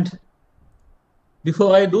 And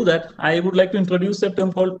before I do that, I would like to introduce a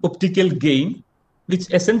term called optical gain,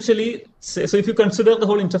 which essentially, so if you consider the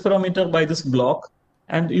whole interferometer by this block,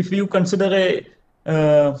 and if you consider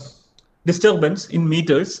a disturbance in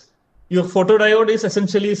meters, your photodiode is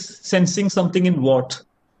essentially sensing something in watt.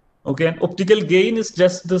 Okay, and optical gain is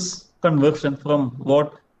just this conversion from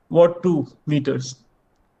watt to meters,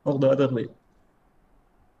 or the other way.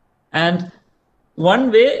 And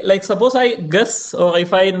one way, like suppose I guess, or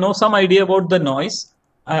if I know some idea about the noise,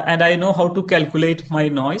 and I know how to calculate my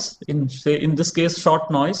noise, in this case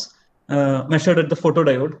short noise, measured at the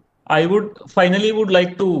photodiode, I would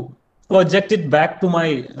like to project it back to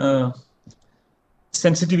my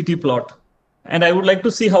sensitivity plot, and I would like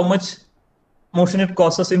to see how much motion it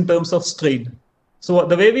causes in terms of strain. So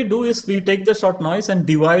the way we do is we take the short noise and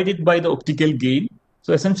divide it by the optical gain.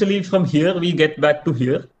 So essentially from here we get back to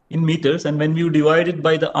here in meters, and when you divide it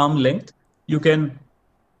by the arm length, you can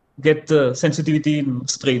get the sensitivity in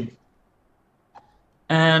strain.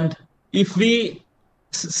 And if we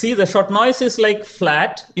see, the short noise is like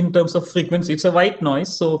flat in terms of frequency, it's a white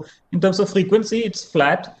noise, so in terms of frequency it's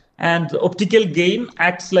flat, and the optical gain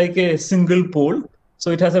acts like a single pole,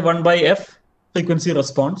 so it has a 1 by f frequency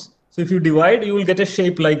response. So if you divide, you will get a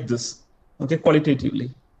shape like this, okay,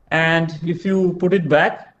 qualitatively. And if you put it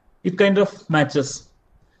back, it kind of matches.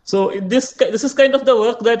 So this is kind of the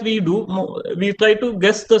work that we do. We try to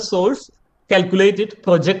guess the source, calculate it,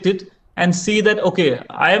 project it, and see that, okay,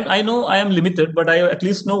 I know I am limited, but I at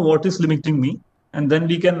least know what is limiting me, and then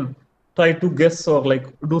we can try to guess or like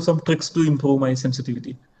do some tricks to improve my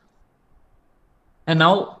sensitivity. And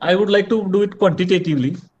now I would like to do it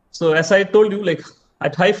quantitatively. So as I told you, like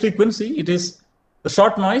at high frequency, it is the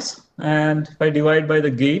short noise, and if I divide by the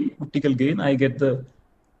gain, optical gain, I get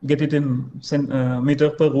it in meter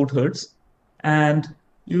per root hertz. And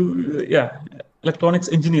electronics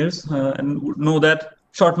engineers and know that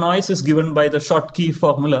short noise is given by the Schottky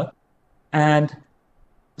formula, and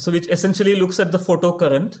so which essentially looks at the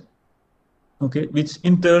photocurrent, okay, which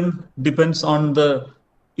in turn depends on the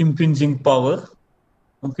impinging power,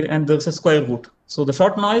 okay, and there's a square root. So the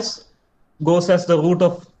short noise goes as the root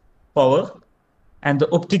of power, and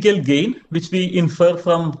the optical gain, which we infer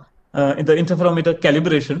from in the interferometer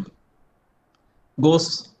calibration,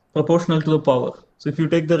 goes proportional to the power. So if you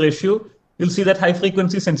take the ratio, you'll see that high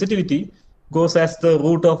frequency sensitivity goes as the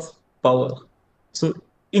root of power. So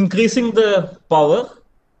increasing the power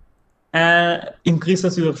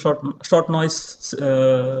increases your short noise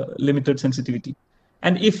limited sensitivity.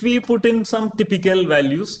 And if we put in some typical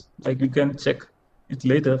values, like you can check it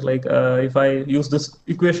later, like if I use this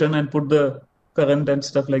equation and put the current and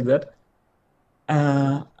stuff like that,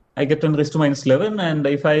 I get 10 raised to minus 11. And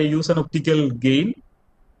if I use an optical gain,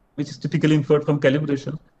 which is typically inferred from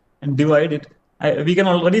calibration, and divide it, we can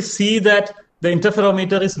already see that the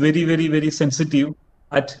interferometer is very, very, very sensitive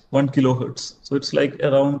at 1 kilohertz. So it's like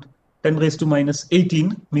around 10 raised to minus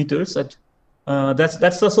 18 meters. That's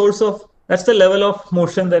the source of, that's the level of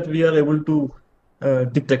motion that we are able to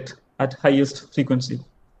detect at highest frequency.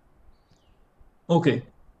 Okay,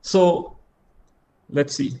 so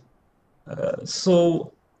let's see.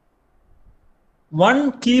 So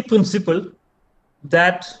one key principle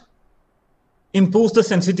that improves the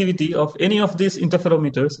sensitivity of any of these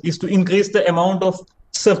interferometers is to increase the amount of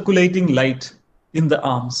circulating light in the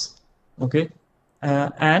arms. Okay,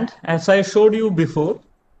 and as I showed you before,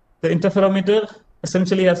 the interferometer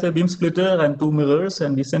essentially has a beam splitter and two mirrors,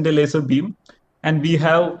 and we send a laser beam, and we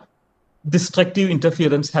have destructive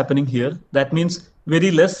interference happening here. That means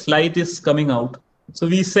very less light is coming out. So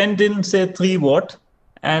we send in, say, 3 watt,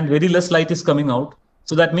 and very less light is coming out.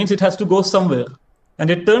 So that means it has to go somewhere. And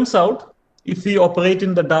it turns out, if we operate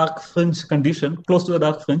in the dark fringe condition, close to the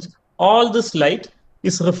dark fringe, all this light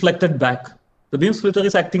is reflected back. The beam splitter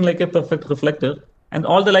is acting like a perfect reflector, and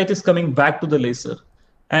all the light is coming back to the laser.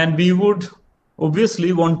 And we would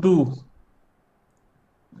obviously want to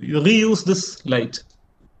reuse this light.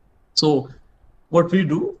 So what we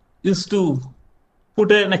do is to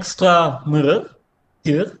put an extra mirror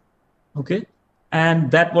here, okay, and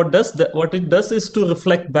that what it does is to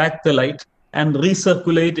reflect back the light and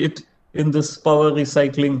recirculate it in this power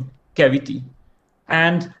recycling cavity.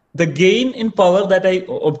 And the gain in power that I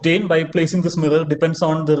obtain by placing this mirror depends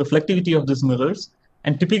on the reflectivity of these mirrors.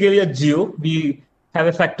 And typically at GEO, we have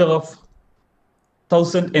a factor of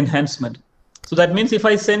 1000 enhancement. So that means if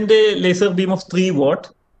I send a laser beam of 3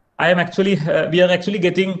 watt, we are actually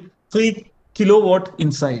getting 3 kilowatt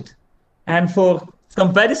inside. And for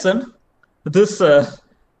comparison, this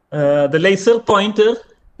the laser pointer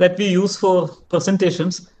that we use for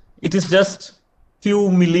presentations, it is just few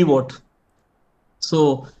milliwatt.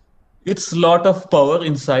 So it's a lot of power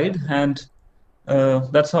inside, and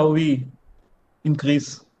that's how we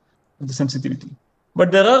increase the sensitivity.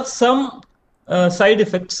 But there are some side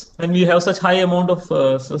effects when we have such high amount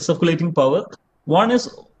of circulating power. One is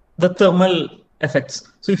the thermal effects.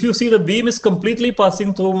 So if you see the beam is completely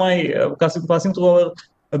passing through passing through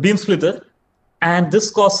our beam splitter, and this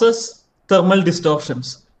causes thermal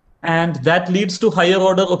distortions, and that leads to higher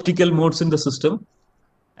order optical modes in the system,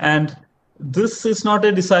 and this is not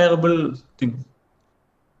a desirable thing.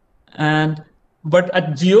 But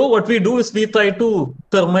at GEO, what we do is we try to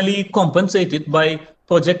thermally compensate it by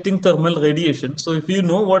projecting thermal radiation. So if you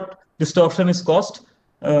know what distortion is caused,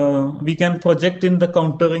 we can project in the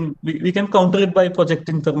countering. We can counter it by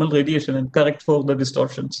projecting thermal radiation and correct for the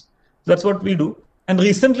distortions. That's what we do. And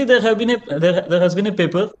recently there has been a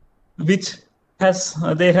paper which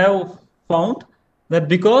they have found that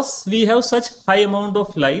because we have such high amount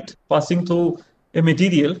of light passing through a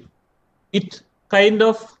material, it kind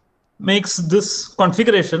of makes this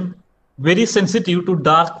configuration very sensitive to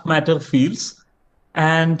dark matter fields,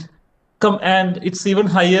 and it's even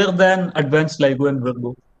higher than advanced LIGO and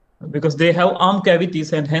Virgo, because they have arm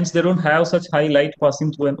cavities and hence they don't have such high light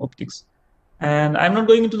passing through an optics. And I'm not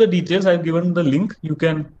going into the details. I've given the link. You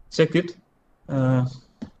can check it.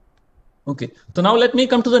 Okay. So now let me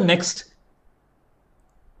come to the next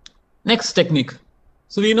technique.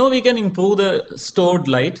 So we know we can improve the stored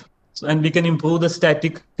light, and we can improve the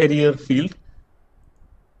static carrier field.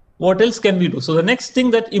 What else can we do? So the next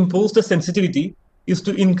thing that improves the sensitivity is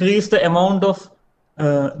to increase the amount of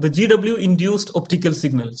the GW induced optical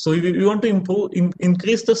signal. So we want to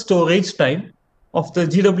increase the storage time of the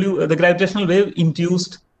GW, the gravitational wave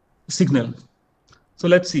induced signal. So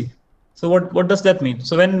let's see. So what does that mean?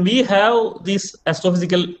 So when we have these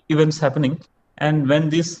astrophysical events happening, and when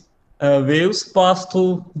these waves pass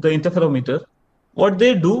through the interferometer, what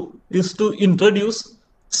they do is to introduce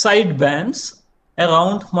side bands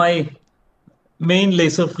around my main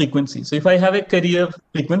laser frequency. So if I have a carrier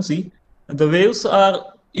frequency, the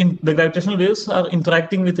gravitational waves are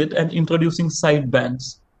interacting with it and introducing side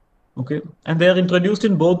bands. Okay, and they are introduced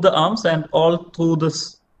in both the arms and all through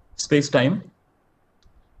this space-time,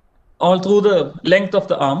 all through the length of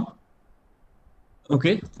the arm.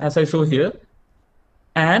 Okay, as I show here.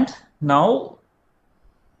 And now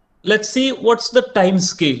let's see what's the time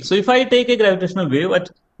scale. So if I take a gravitational wave at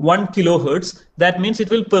 1 kilohertz, that means it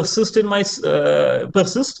will persist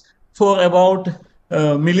for about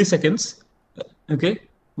milliseconds. Okay.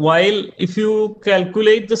 While if you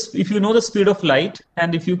calculate this, if you know the speed of light,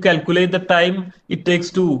 and if you calculate the time it takes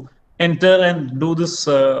to enter and do this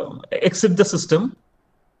exit the system,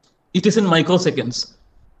 it is in microseconds.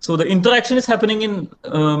 So the interaction is happening in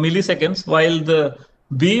milliseconds, while the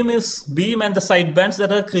beam and the side bands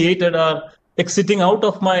that are created are exiting out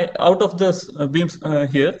of the beams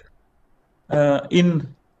here in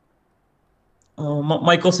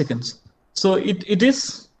microseconds. So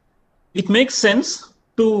it makes sense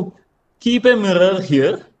to keep a mirror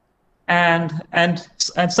here and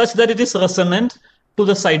such that it is resonant to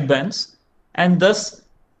the side bands, and thus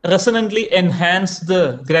resonantly enhance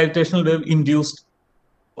the gravitational wave induced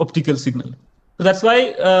optical signal. So that's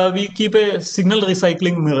why we keep a signal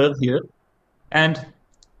recycling mirror here and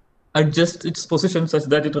adjust its position such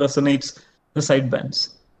that it resonates the side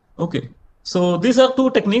bands. Okay, so these are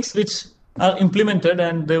two techniques which are implemented,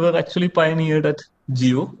 and they were actually pioneered at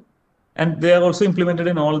GEO, and they are also implemented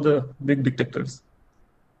in all the big detectors.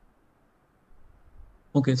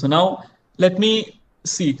 Okay, so now let me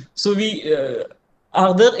see. So we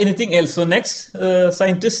are there anything else? So next,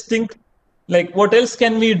 scientists think like what else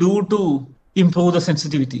can we do to improve the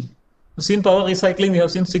sensitivity? We've seen power recycling, we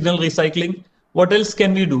have seen signal recycling. What else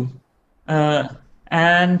can we do? Uh,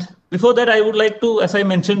 and before that, I would like to, as I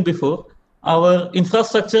mentioned before, our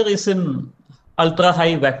infrastructure is in ultra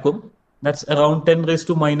high vacuum. That's around 10 raised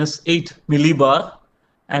to minus 8 millibar,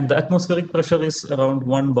 and the atmospheric pressure is around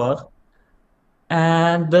 1 bar.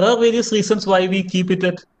 And there are various reasons why we keep it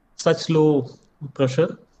at such low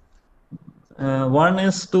pressure. One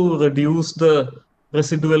is to reduce the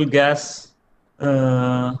residual gas,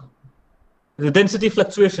 the density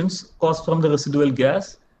fluctuations caused from the residual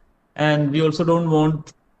gas. And we also don't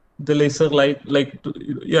want the laser light, we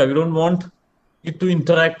don't want it to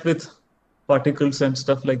interact with particles and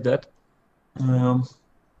stuff like that.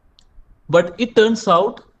 But it turns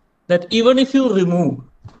out that even if you remove,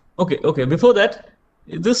 okay, before that,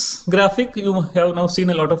 this graphic you have now seen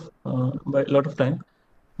a lot of time,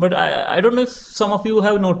 but I don't know if some of you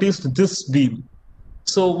have noticed this beam.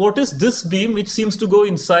 So what is this beam which seems to go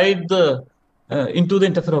inside the into the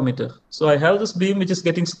interferometer? So I have this beam which is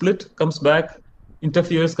getting split, comes back,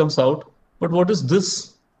 interferes, comes out. But what is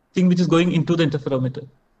this thing which is going into the interferometer?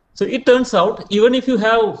 So it turns out even if you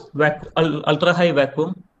have ultra high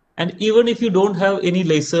vacuum, and even if you don't have any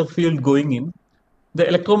laser field going in, the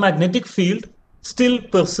electromagnetic field still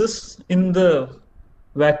persists in the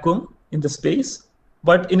vacuum, in the space,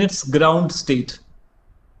 but in its ground state.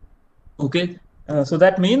 Okay, so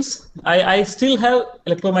that means I still have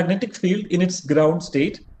electromagnetic field in its ground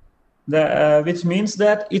state, which means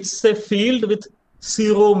that it's a field with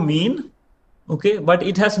zero mean, okay, but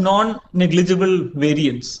it has non-negligible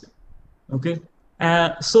variance. Okay,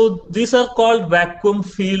 so these are called vacuum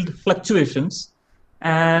field fluctuations,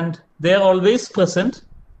 and they are always present,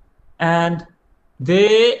 and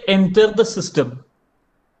they enter the system.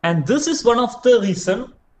 And this is one of the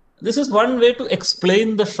reason. This is one way to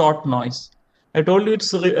explain the short noise. I told you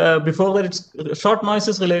it's before that it's short noise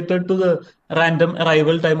is related to the random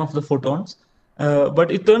arrival time of the photons, but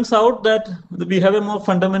it turns out that we have a more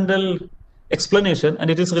fundamental explanation, and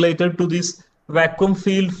it is related to these vacuum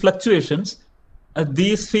field fluctuations.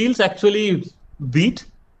 These fields actually beat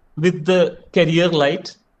with the carrier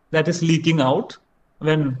light that is leaking out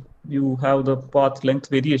when you have the path length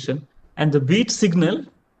variation, and the beat signal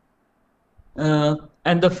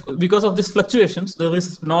because of these fluctuations, there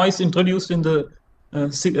is noise introduced in the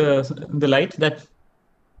light that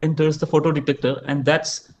enters the photodetector, and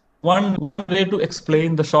that's one way to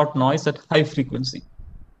explain the short noise at high frequency.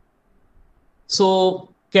 So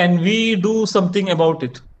can we do something about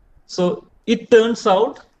it? So it turns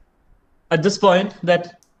out at this point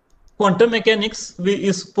that quantum mechanics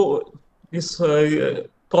is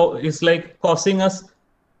like causing us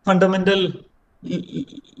fundamental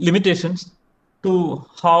limitations to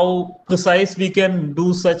how precise we can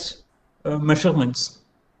do such measurements.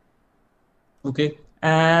 Okay,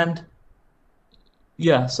 and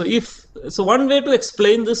yeah, so one way to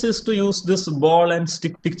explain this is to use this ball and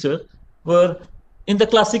stick picture, where in the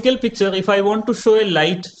classical picture, if I want to show a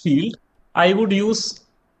light field, I would use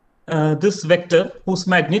this vector whose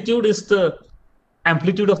magnitude is the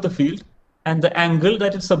amplitude of the field, and the angle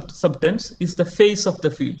that it subtends is the phase of the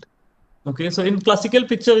field. Okay, so in classical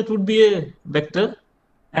picture, it would be a vector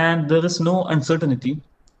and there is no uncertainty.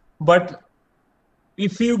 But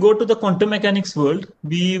if you go to the quantum mechanics world,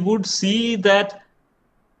 we would see that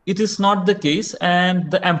it is not the case,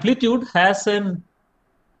 and the amplitude has an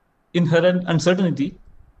inherent uncertainty,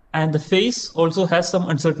 and the phase also has some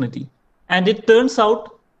uncertainty. And it turns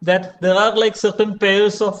out that there are like certain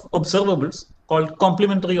pairs of observables called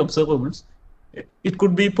complementary observables. It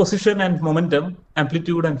could be position and momentum,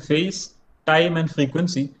 amplitude and phase, time and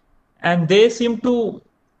frequency, and they seem to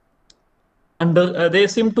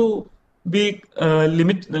be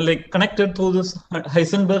connected through this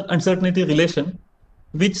Heisenberg uncertainty relation,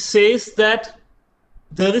 which says that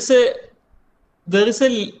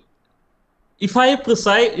if I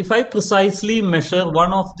precisely measure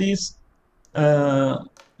one of these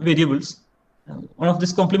variables, one of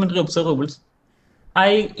these complementary observables,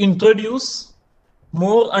 I introduce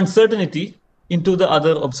more uncertainty into the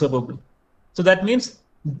other observable. So that means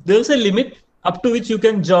there is a limit up to which you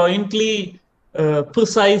can jointly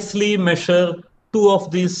precisely measure two of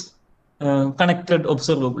these connected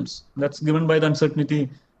observables. That's given by the uncertainty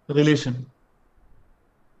relation.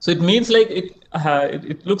 So it means like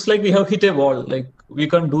it looks like we have hit a wall, like we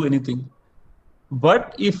can't do anything.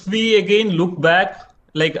 But if we again look back,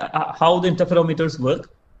 like how the interferometers work,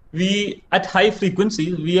 at high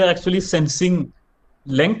frequency, we are actually sensing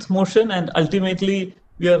length motion, and ultimately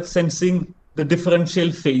we are sensing the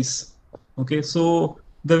differential phase. Okay, so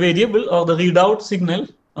the variable or the readout signal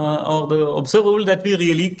or the observable that we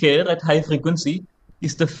really care at high frequency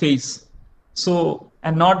is the phase. So,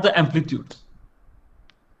 and not the amplitude.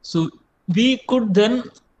 So we could then,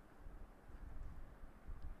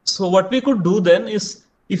 so what we could do then is,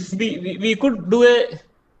 if we could do a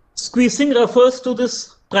squeezing refers to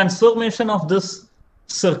this transformation of this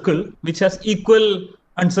circle, which has equal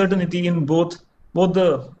uncertainty in both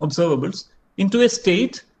the observables, into a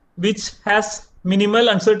state which has minimal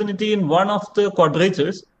uncertainty in one of the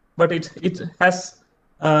quadratures, but it has,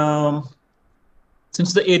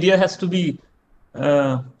 since the area has to be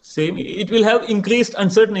same, it will have increased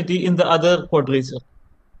uncertainty in the other quadrature.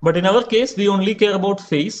 But in our case, we only care about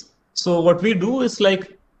phase. So what we do is,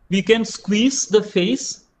 like, we can squeeze the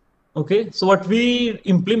phase. Okay, so what we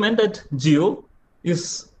implement at Geo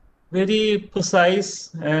is very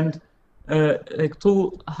precise and like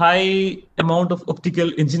through high amount of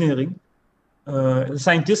optical engineering.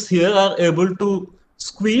 Scientists here are able to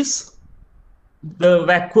squeeze the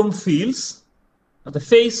vacuum fields, the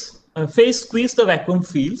phase squeeze the vacuum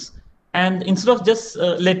fields, and instead of just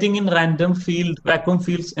letting in random vacuum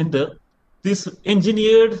fields enter, these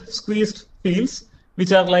engineered squeezed fields,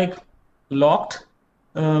 which are like locked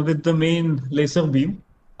with the main laser beam,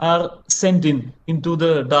 are sent into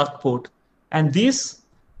the dark port, and these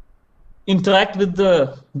interact with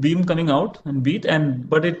the beam coming out and beat,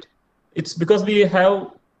 but it's because we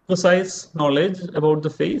have precise knowledge about the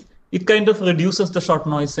phase, it kind of reduces the short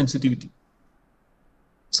noise sensitivity.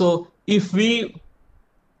 So if we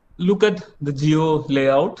look at the Geo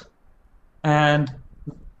layout, and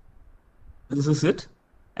this is it,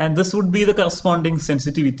 and this would be the corresponding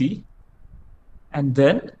sensitivity, and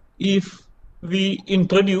then if we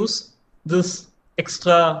introduce this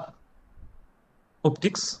extra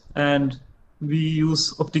optics and we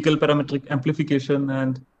use optical parametric amplification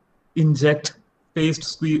and inject phase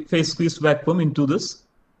squeezed vacuum into this,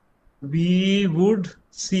 we would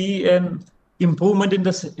see an improvement in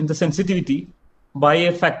the sensitivity by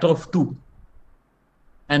a factor of 2.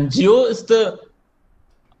 And Geo is the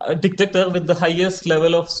detector with the highest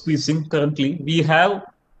level of squeezing currently. We have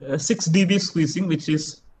 6 dB squeezing, which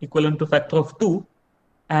is equivalent to factor of 2.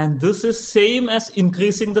 And this is same as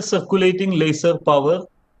increasing the circulating laser power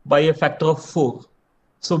by a factor of 4.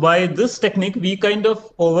 So by this technique, we kind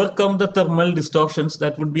of overcome the thermal distortions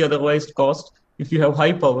that would be otherwise caused if you have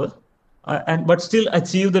high power, but still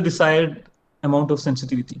achieve the desired amount of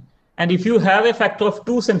sensitivity. And if you have a factor of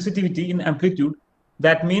 2 sensitivity in amplitude,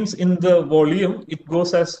 that means in the volume, it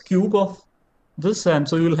goes as cube of this, and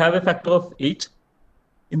so you will have a factor of 8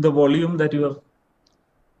 in the volume that you are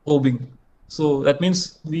probing. So that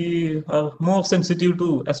means we are more sensitive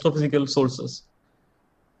to astrophysical sources.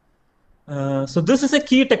 So this is a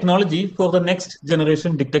key technology for the next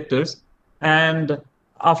generation detectors. And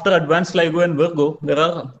after Advanced LIGO and Virgo, there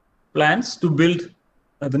are plans to build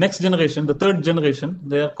the next generation, the third generation.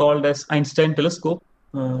 They are called as Einstein Telescope.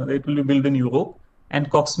 It will be built in Europe, and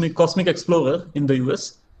Cosmic Explorer in the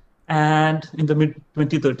US, and in the mid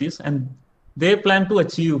 2030s. And they plan to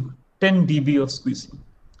achieve 10 dB of squeezing.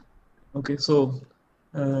 Okay, so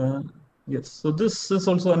yes, so this is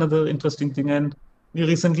also another interesting thing, and we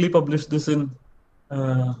recently published this in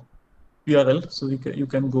PRL, so you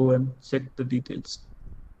can go and check the details.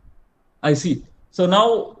 I see. So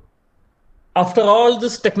now, after all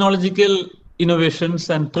this technological innovations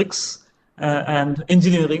and tricks and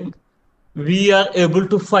engineering, we are able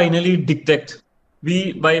to finally detect.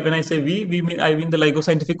 When I say I mean the LIGO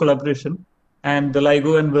scientific collaboration and the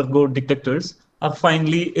LIGO and Virgo detectors are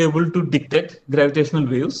finally able to detect gravitational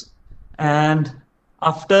waves. And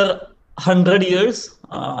after 100 years,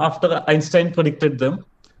 after Einstein predicted them,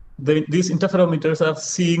 these interferometers are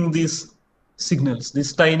seeing these signals,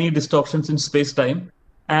 these tiny distortions in space-time,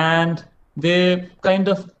 and they kind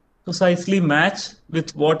of precisely match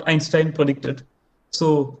with what Einstein predicted.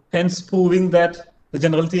 So hence proving that the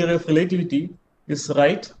general theory of relativity is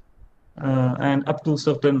right, and up to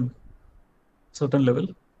certain level.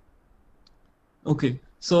 Okay,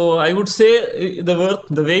 so I would say the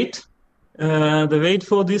weight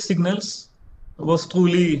for these signals was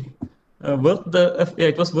truly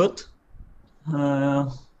it was worth.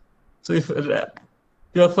 So if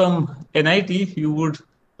you are from NIT, you would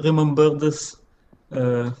remember this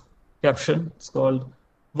caption. It's called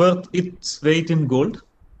 "Worth Its Weight in Gold."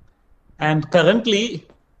 And currently,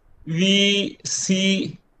 we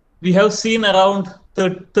have seen around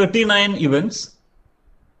 39 events.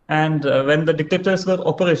 And when the detectors were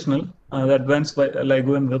operational, the advanced by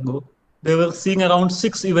LIGO and Virgo, they were seeing around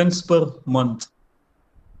 6 events per month.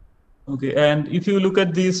 Okay, and if you look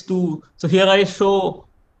at these two, so here I show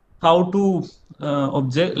how to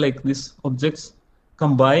these objects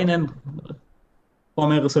combine and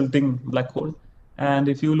form a resulting black hole. And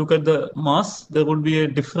if you look at the mass, there would be a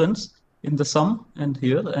difference in the sum and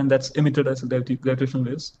here, and that's emitted as gravitational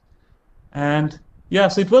waves. And yeah,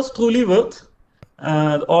 so it was truly worth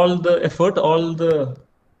all the effort, all the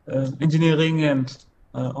engineering and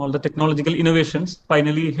all the technological innovations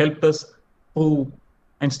finally helped us prove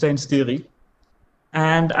Einstein's theory.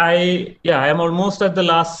 And I am almost at the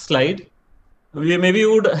last slide. We maybe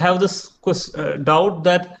would have this doubt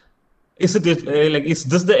that is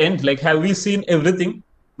this the end? Like, have we seen everything?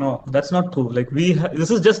 No, that's not true. Like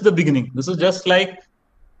this is just the beginning. This is just like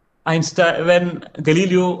Einstein when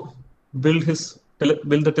Galileo built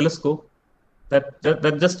the telescope. That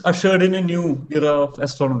just ushered in a new era of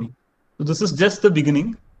astronomy. So this is just the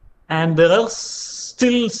beginning, and there are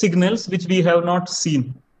still signals which we have not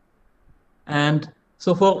seen. And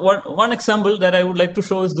so for one example that I would like to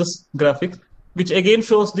show is this graphic, which again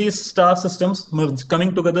shows these star systems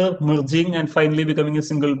coming together, merging, and finally becoming a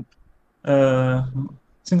single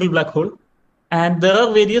black hole. And there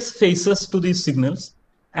are various phases to these signals,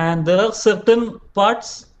 and there are certain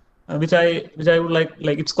parts which I would like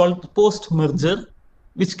it's called post merger,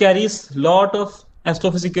 which carries lot of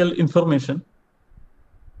astrophysical information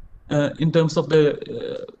in terms of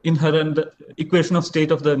the inherent equation of state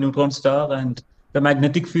of the neutron star and the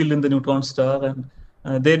magnetic field in the neutron star, and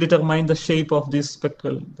they determine the shape of this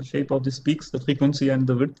spectral, the shape of these peaks, the frequency and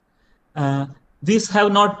the width. These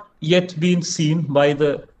have not yet been seen by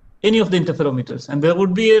any of the interferometers, and there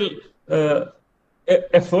would be a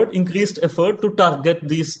increased effort to target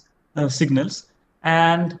these signals.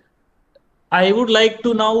 And I would like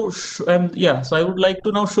to now so I would like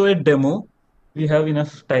to now show a demo. We have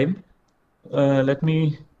enough time. Let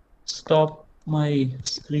me stop my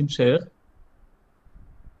screen share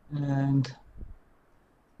and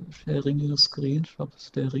sharing your screen. Stop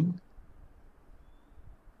sharing.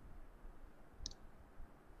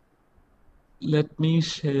 Let me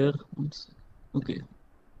share. Okay.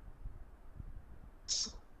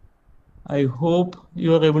 I hope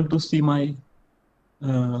you are able to see my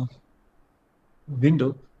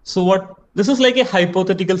window. So this is like a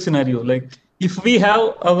hypothetical scenario. Like if we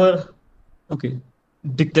have our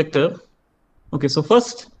detector. Okay, so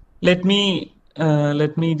first let me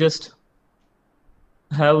just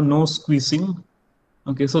have no squeezing.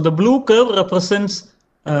 Okay, so the blue curve represents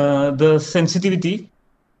the sensitivity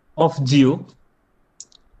of geo,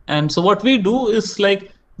 and so what we do is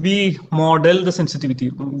like we model the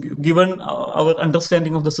sensitivity given our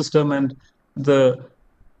understanding of the system and the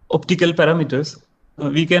optical parameters.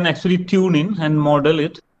 We can actually tune in and model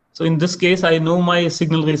it. So in this case, I know my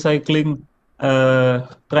signal recycling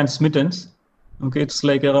transmittance. Okay, it's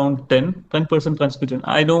like around 10% transmittance.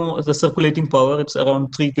 I know the circulating power, it's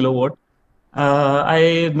around 3 kilowatt.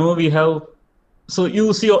 I know we have, so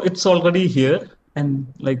you see it's already here and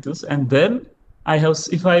like this. And then I have,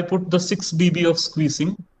 if I put the 6 dB of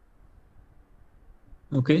squeezing,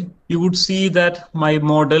 okay, you would see that my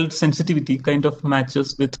modeled sensitivity kind of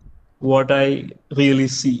matches with what I really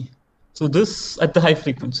see. So this at the high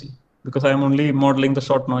frequency, because I'm only modeling the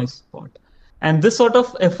short noise part. And this sort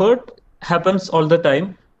of effort happens all the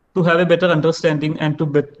time to have a better understanding and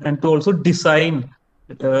to also design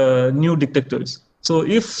new detectors. So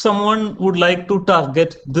if someone would like to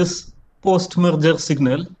target this post-merger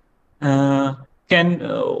signal,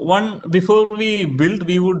 before we build,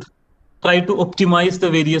 we would try to optimize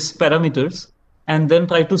the various parameters and then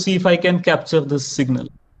try to see if I can capture this signal.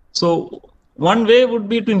 So one way would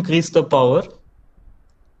be to increase the power,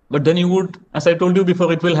 but then you would, as I told you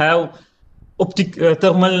before, it will have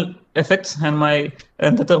thermal effects and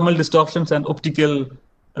the thermal distortions and optical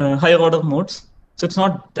higher order modes. So it's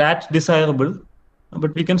not that desirable,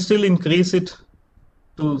 but we can still increase it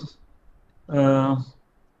to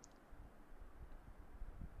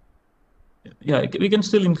we can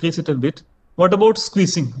still increase it a bit. What about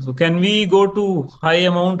squeezing? So can we go to high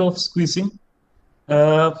amount of squeezing?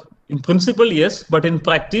 In principle, yes, but in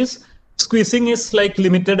practice, squeezing is like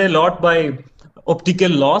limited a lot by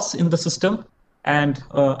optical loss in the system and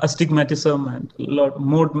astigmatism and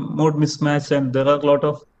mode mismatch, and there are a lot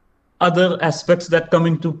of other aspects that come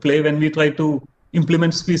into play when we try to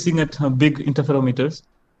implement squeezing at big interferometers.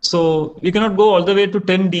 So we cannot go all the way to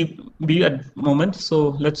 10 dB at the moment.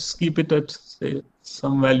 So let's keep it at, say,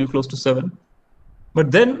 some value close to 7.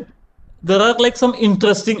 But then there are like some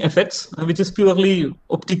interesting effects, which is purely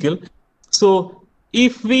optical. So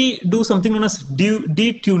if we do something known as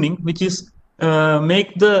detuning, which is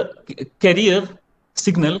make the carrier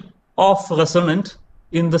signal off resonant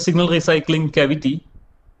in the signal recycling cavity,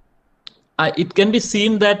 it can be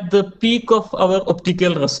seen that the peak of our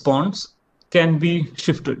optical response can be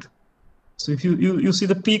shifted. So if you see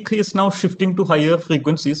the peak is now shifting to higher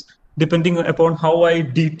frequencies depending upon how I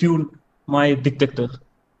detune my detector.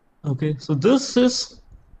 Okay, so I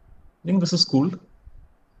think this is cool.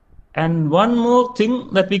 And one more thing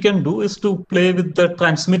that we can do is to play with the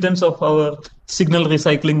transmittance of our signal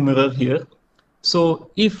recycling mirror here. So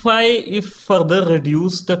if further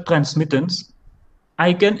reduce the transmittance,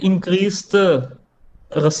 I can increase the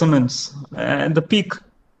resonance and the peak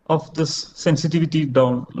of this sensitivity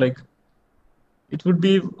down. Like it would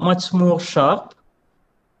be much more sharp,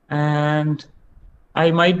 and I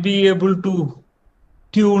might be able to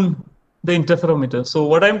tune the interferometer. So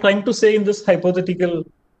what I'm trying to say in this hypothetical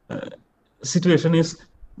situation is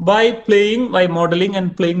by modeling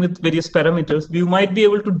and playing with various parameters, we might be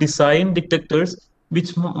able to design detectors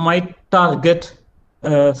which might target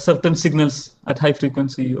certain signals at high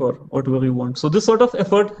frequency or whatever you want. So this sort of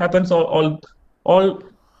effort happens all all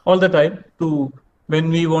the time to when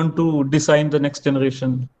we want to design the next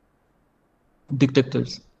generation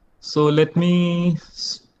detectors. So let me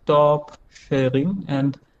stop sharing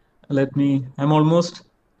and I'm almost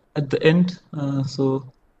at the end.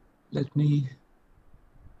 So let me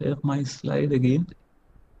share my slide again.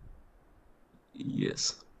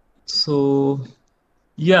 Yes. So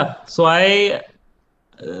yeah, so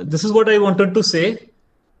this is what I wanted to say.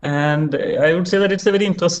 And I would say that it's a very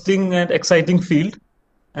interesting and exciting field.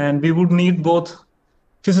 And we would need both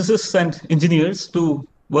physicists and engineers to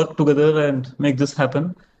work together and make this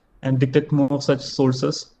happen and detect more such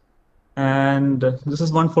sources. And this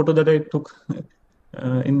is one photo that I took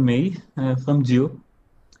in May from Geo.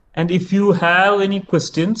 And if you have any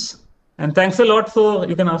questions, and thanks a lot for,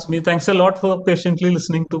 you can ask me, thanks a lot for patiently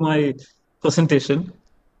listening to my presentation.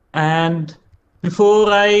 And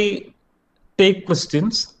before I take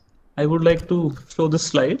questions, I would like to show this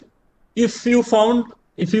slide. If you found,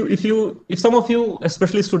 if some of you,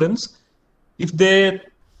 especially students, if they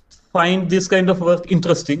find this kind of work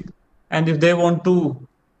interesting, and if they want to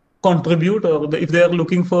contribute, or if they are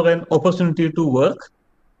looking for an opportunity to work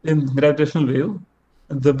in gravitational wave,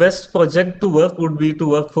 the best project to work would be to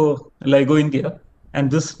work for LIGO India.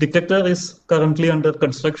 And this detector is currently under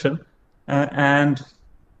construction. And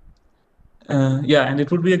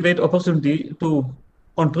it would be a great opportunity to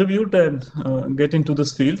contribute and get into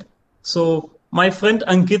this field. So my friend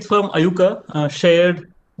Ankit from Ayuka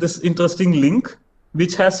shared this interesting link,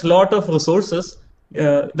 which has a lot of resources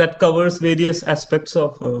that covers various aspects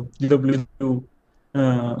of GW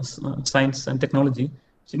science and technology.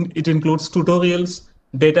 It includes tutorials,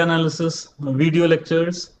 data analysis, video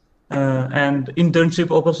lectures, and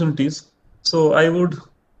internship opportunities. So I would,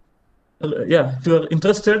 if you are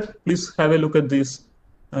interested, please have a look at these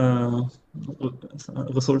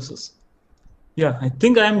resources. Yeah, I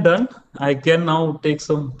think I am done. I can now take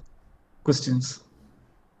some questions.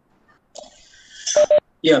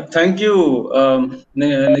 Yeah, thank you,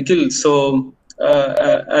 Nikhil. So,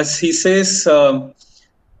 as he says, we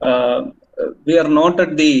are not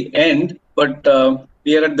at the end, but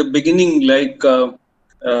we are at the beginning, like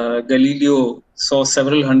Galileo saw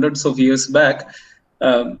several hundreds of years back.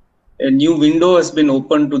 A new window has been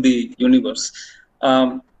opened to the universe.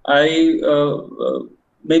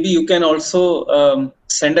 Maybe you can also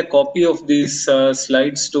send a copy of these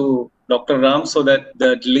slides to Dr. Ram so that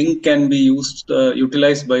that link can be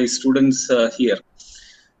utilized by students here.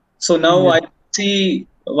 So now I see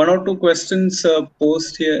one or two questions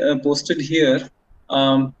posted here.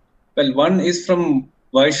 Well, one is from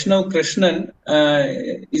Vaishnav Krishnan.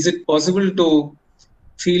 Is it possible to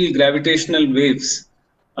feel gravitational waves?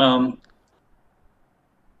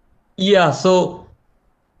 Yeah, so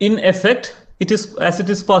in effect, it is as it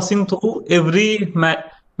is passing through, every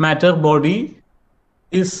matter body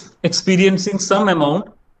is experiencing some amount,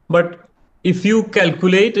 but if you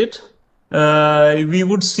calculate it, we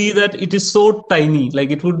would see that it is so tiny,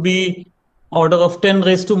 like it would be order of 10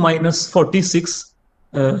 raised to minus 46,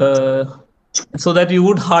 so that you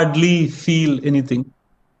would hardly feel anything.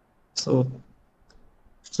 So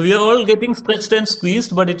we are all getting stretched and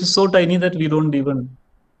squeezed, but it is so tiny that we don't even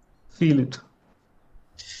feel it.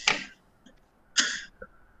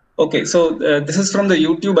 Okay, so this is from the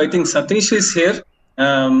YouTube. I think Satish is here.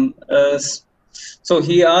 So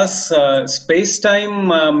he asks,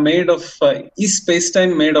 space-time made of is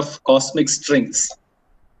space-time made of cosmic strings?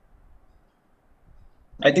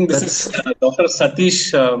 I think this is Dr.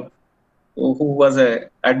 Satish, who was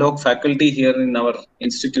a ad hoc faculty here in our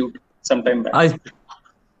institute sometime back.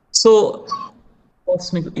 So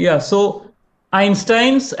cosmic, yeah. So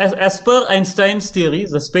as per Einstein's theory,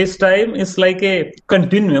 the space-time is like a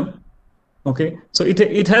continuum. Okay, so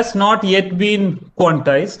it has not yet been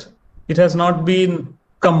quantized. It has not been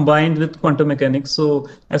combined with quantum mechanics. So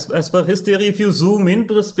as per his theory, if you zoom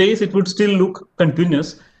into the space, it would still look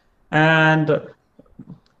continuous. And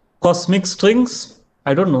cosmic strings,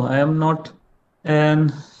 I don't know. I am not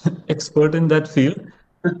an expert in that field.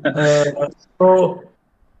 So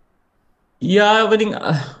yeah,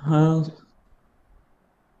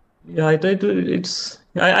 yeah, I try to.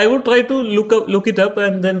 I would try to look it up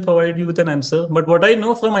and then provide you with an answer. But what I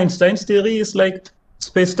know from Einstein's theory is like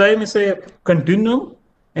space-time is a continuum,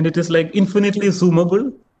 and it is like infinitely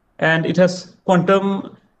zoomable, and it has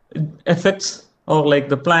quantum effects, or like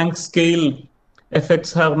the Planck scale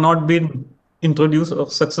effects have not been introduced or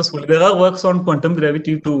successful. There are works on quantum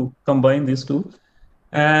gravity to combine these two.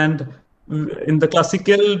 And in the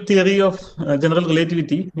classical theory of general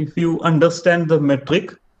relativity, if you understand the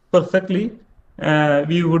metric perfectly,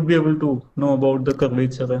 we would be able to know about the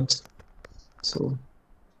curvature. And so,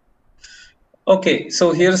 Okay,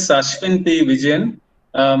 so here's Ashwin P. Vijayan.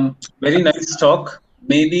 Very nice talk.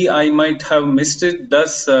 Maybe I might have missed it.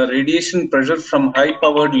 Does radiation pressure from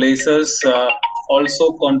high-powered lasers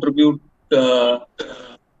also contribute to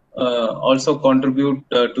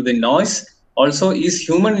the noise? Also, is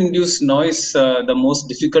human-induced noise the most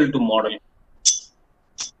difficult to model?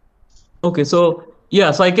 okay, so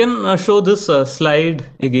yeah, so I can show this slide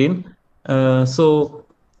again. So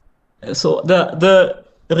the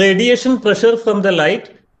radiation pressure from the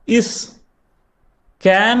light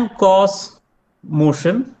can cause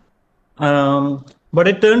motion, but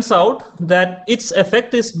it turns out that its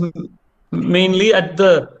effect is mainly at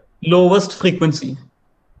the lowest frequency.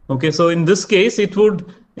 Okay, so in this case, it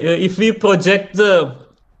would, if we project the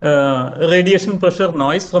radiation pressure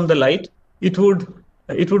noise from the light, it would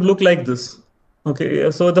look like this. Okay,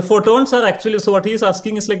 so the photons are actually, so what he is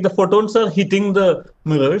asking is like the photons are hitting the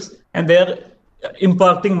mirrors and they are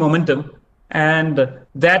imparting momentum, and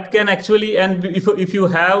that can actually, and if you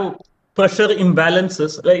have pressure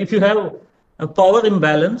imbalances, like if you have a power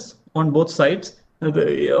imbalance on both sides,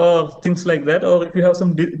 or things like that, or if you have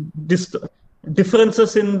some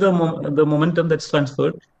differences in the momentum that's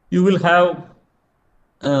transferred, you will have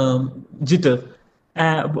jitter,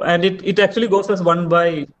 and it actually goes as 1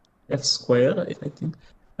 by f square, I think.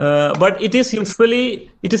 But it is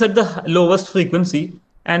at the lowest frequency,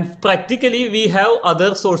 and practically we have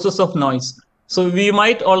other sources of noise. So we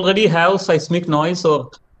might already have seismic noise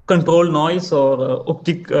or control noise or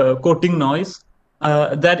optic coating noise,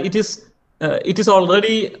 that it is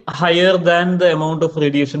already higher than the amount of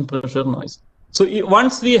radiation pressure noise. So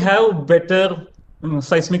once we have better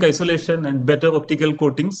seismic isolation and better optical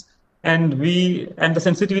coatings, and the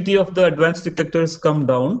sensitivity of the advanced detectors come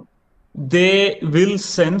down, they will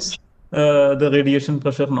sense the radiation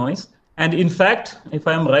pressure noise. And in fact, if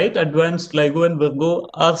I am right, advanced LIGO and Virgo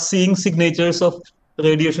are seeing signatures of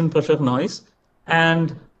radiation pressure noise.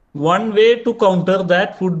 And one way to counter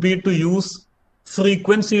that would be to use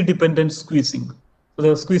frequency dependent squeezing. So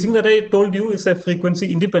the squeezing that I told you is a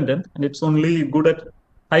frequency independent, and it's only good at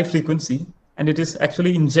high frequency, and it is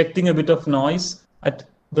actually injecting a bit of noise at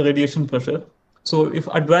the radiation pressure. So if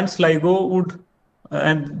advanced LIGO would,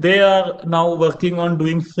 and they are now working on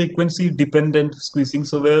doing frequency dependent squeezing,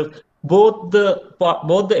 so where both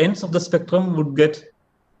the ends of the spectrum would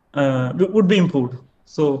be improved.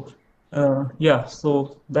 So yeah,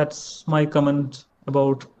 so that's my comment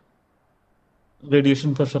about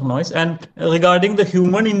radiation pressure noise. And regarding the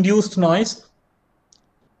human induced noise,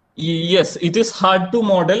 yes, it is hard to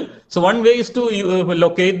model. So one way is to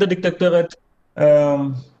locate the detector at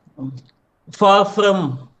far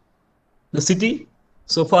from the city,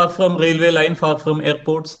 so far from railway line, far from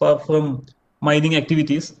airports, far from mining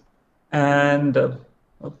activities, and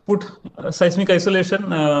put seismic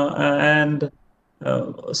isolation, and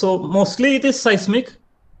so mostly it is seismic,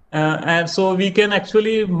 and so we can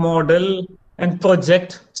actually model and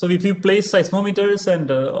project. So if you place seismometers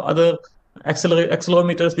and other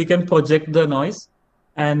accelerometers, we can project the noise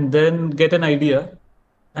and then get an idea.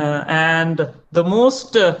 And the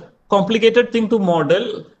most complicated thing to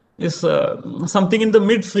model is something in the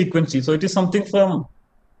mid frequency. So it is something from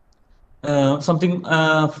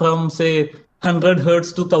say 100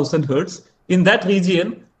 hertz to 1000 hertz. In that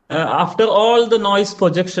region, after all the noise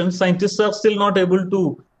projections, scientists are still not able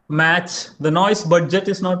to match. The noise budget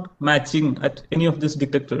is not matching at any of these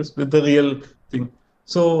detectors with the real thing.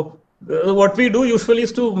 So what we do usually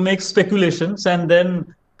is to make speculations and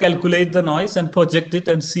then calculate the noise and project it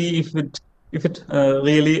and see if it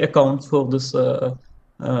really accounts for this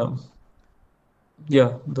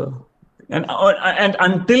and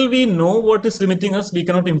until we know what is limiting us, we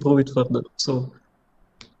cannot improve it further. So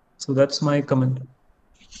that's my comment.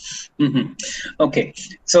 Okay,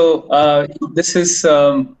 so this is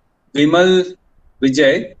Vimal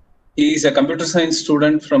Vijay. He is a computer science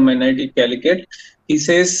student from NIT Calicut. He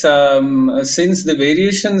says, since the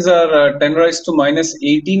variations are 10 raised to minus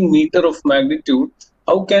 18 meter of magnitude,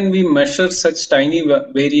 how can we measure such tiny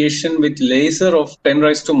variation with laser of 10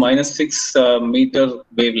 raised to minus 6 meter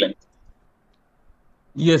wavelength?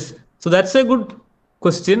 Yes, so that's a good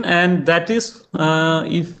question, and that is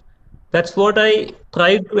if that's what I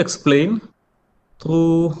tried to explain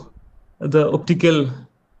through the optical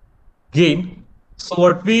gain. So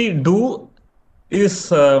what we do is,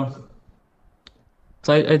 so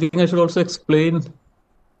I think I should also explain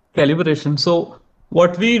calibration. So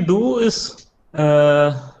what we do is,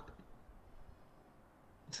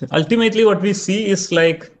 ultimately what we see is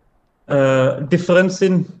like difference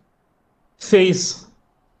in phase,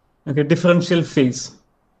 okay, differential phase,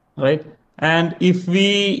 right? And if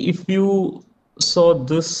you saw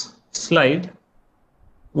this slide,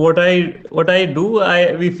 what I do,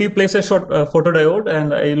 if we place a short photodiode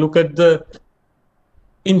and I look at the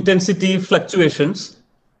intensity fluctuations,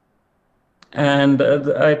 and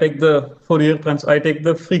I take the Fourier I take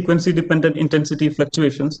the frequency dependent intensity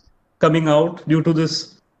fluctuations coming out due to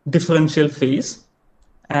this differential phase,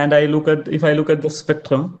 and if I look at the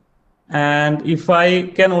spectrum, and if I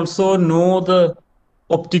can also know the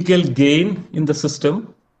optical gain in the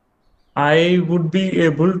system, I would be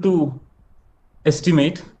able to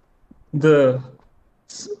estimate the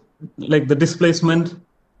displacement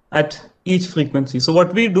at each frequency. So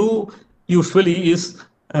what we do usually is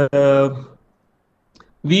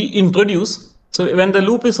we introduce, so when the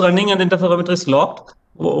loop is running and the interferometer is locked,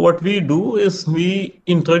 what we do is we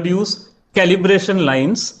introduce calibration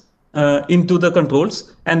lines into the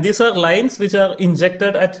controls, and these are lines which are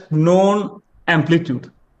injected at known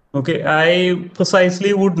amplitude. Okay, I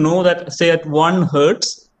precisely would know that, say, at 1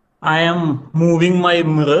 hertz, I am moving my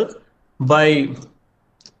mirror by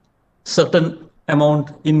certain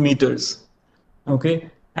amount in meters. Okay,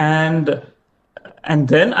 and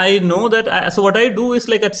then I know that. So what I do is,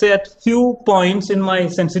 like, at few points in my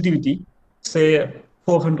sensitivity, say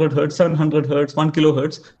 400 hertz, 700 hertz, 1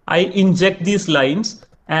 kilohertz, I inject these lines,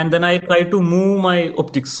 and then I try to move my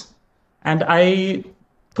optics, and I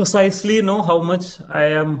precisely know how much I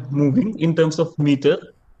am moving in terms of meter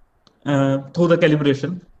through the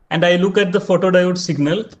calibration, and I look at the photodiode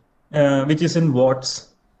signal, which is in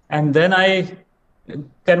watts, and then I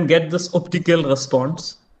can get this optical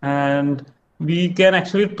response, and we can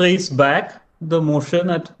actually trace back the motion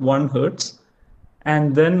at 1 hertz,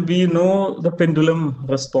 and then we know the pendulum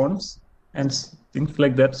response and things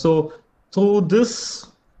like that. So through this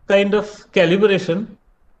kind of calibration,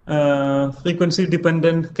 frequency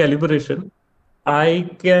dependent calibration, I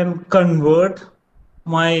can convert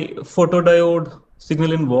my photodiode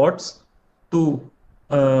signal in watts to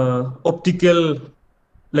optical,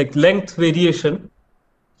 like, length variation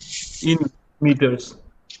in meters.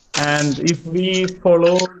 And if we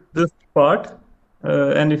follow this part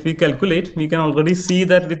and if we calculate, we can already see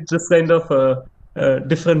that with this kind of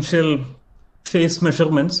differential phase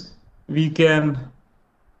measurements, we can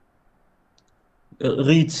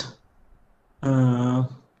reach 10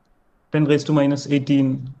 raised to minus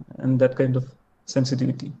 18 and that kind of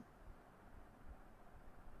sensitivity.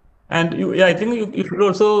 And I think you should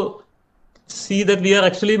also see that we are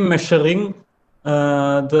actually measuring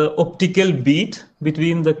the optical beat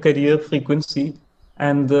between the carrier frequency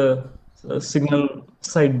and the signal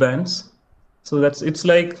sidebands. So it's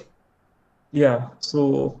like, yeah,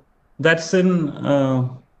 so that's in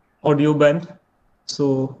audio band.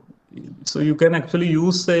 So you can actually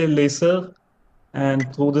use a laser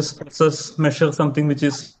and through this process measure something which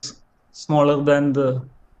is smaller than the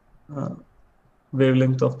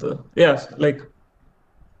wavelength of the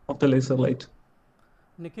of the laser light.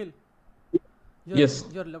 Nikhil, yes,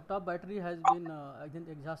 your laptop battery has been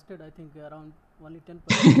exhausted. I think around only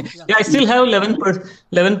 10%. Yeah, I still have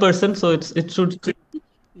 11%, so it should.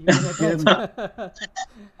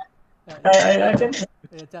 I can.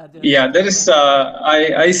 Yeah, there is.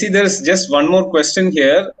 I see. There is just one more question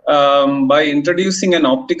here. By introducing an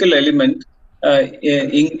optical element,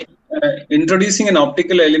 introducing an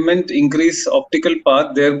optical element increase optical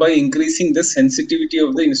path, thereby increasing the sensitivity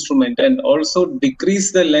of the instrument and also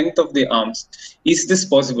decrease the length of the arms. Is this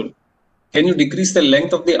possible? Can you decrease the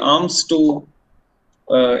length of the arms to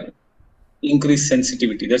increase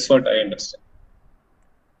sensitivity? That's what I understand.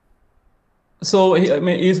 So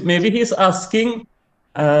maybe he's asking,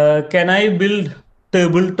 can I build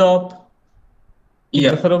tabletop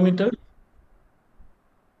interferometer?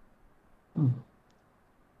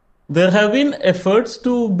 There have been efforts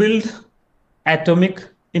to build atomic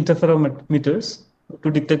interferometers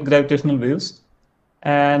to detect gravitational waves,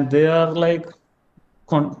 and they are like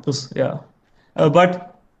yeah.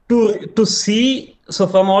 But to see, so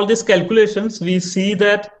from all these calculations, we see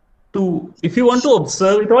that if you want to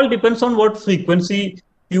observe, it all depends on what frequency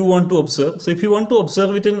you want to observe. So if you want to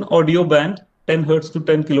observe it in audio band, 10 hertz to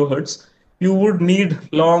 10 kilohertz, you would need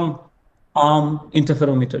long arm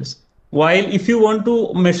interferometers. While if you want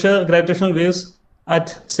to measure gravitational waves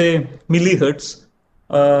at say millihertz,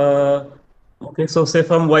 okay, so say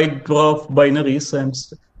from wide dwarf binaries, and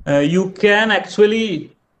you can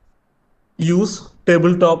actually use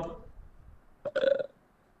tabletop.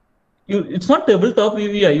 It's not tabletop.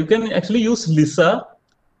 Yeah, you can actually use LISA,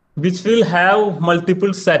 which will have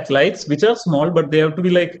multiple satellites, which are small, but they have to be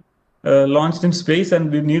like launched in space,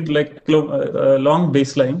 and we need like long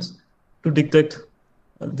baselines to detect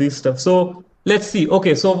this stuff. So let's see.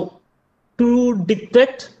 Okay, so to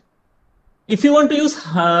detect, if you want to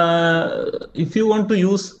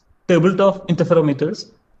use tabletop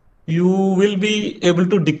interferometers, you will be able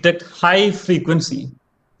to detect high frequency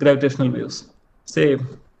gravitational waves, say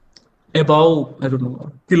above, I don't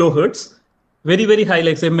know, kilohertz, very, very high,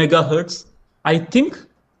 like say megahertz. I think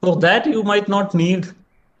for that you might not need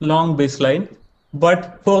long baseline,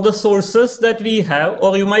 but for the sources that we have,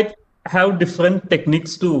 or you might have different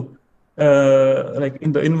techniques to, like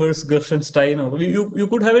in the inverse Gershonstein, or you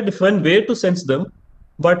could have a different way to sense them.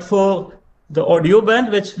 But for the audio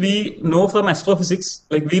band, which we know from astrophysics,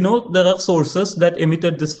 like we know there are sources that emit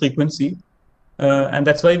at this frequency, and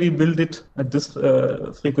that's why we build it at this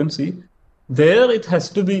frequency. There it has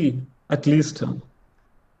to be at least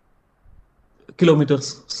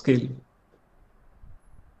kilometers scale.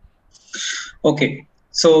 Okay,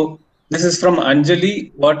 so this is from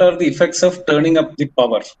Anjali. What are the effects of turning up the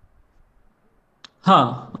power?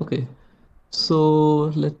 Okay.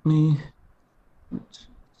 So let me,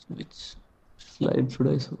 which slide should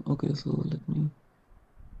I show? Okay, so let me,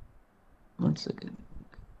 1 second.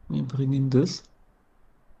 Let me bring in this.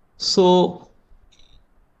 So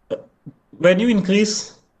when you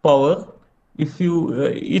increase power, if you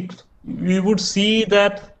we would see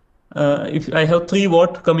that if I have 3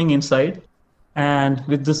 watt coming inside, and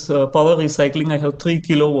with this power recycling I have 3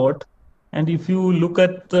 kilowatt, and if you look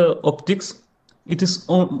at the optics, it is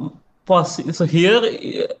passing. So here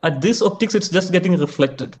at this optics it's just getting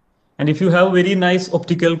reflected, and if you have very nice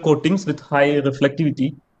optical coatings with high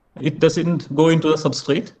reflectivity, it doesn't go into the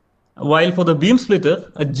substrate. While for the beam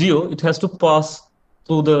splitter at geo, it has to pass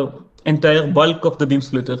through the entire bulk of the beam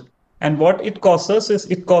splitter. And what it causes is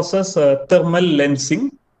thermal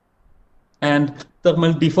lensing and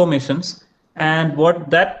thermal deformations. And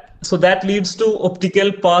that leads to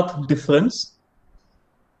optical path difference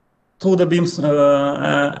through the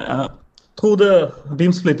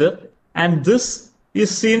beam splitter, and this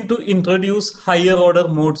is seen to introduce higher order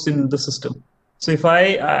modes in the system. So if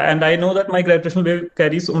I know that my gravitational wave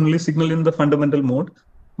carries only signal in the fundamental mode,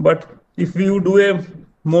 but if you do a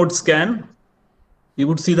mode scan, you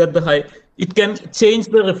would see that it can change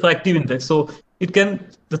the refractive index. So it's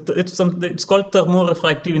called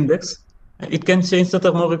thermorefractive index. It can change the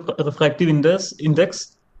thermorefractive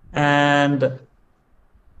index, and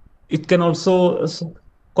it can also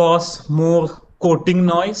cause more coating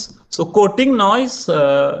noise. So coating noise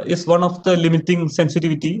is one of the limiting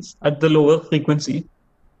sensitivities at the lower frequency,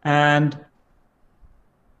 and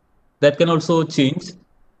that can also change.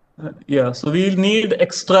 Yeah, so we'll need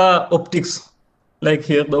extra optics, like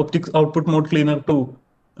here the optics output mode cleaner to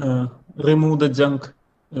remove the junk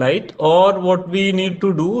light. Or what we need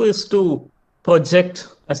to do is to project,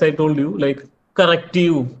 as I told you, like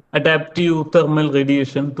adaptive thermal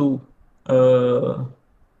radiation to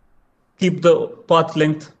keep the path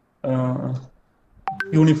length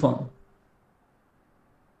uniform.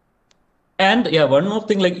 And yeah, one more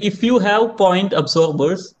thing, like if you have point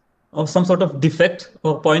absorbers or some sort of defect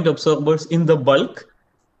or point absorbers in the bulk,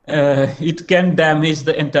 it can damage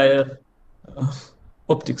the entire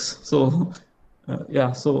optics. So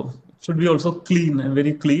yeah, so it should be also clean and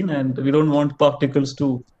very clean, and we don't want particles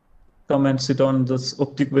to come and sit on this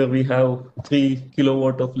optic where we have 3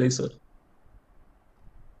 kilowatt of laser.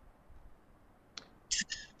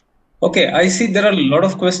 Okay, I see there are a lot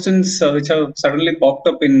of questions which have suddenly popped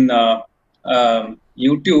up in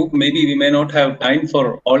YouTube. Maybe we may not have time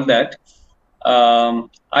for all that.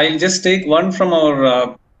 I'll just take one from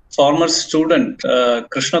our former student,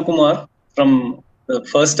 Krishna Kumar, from the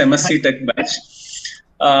first MSc Tech batch.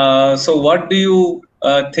 So what do you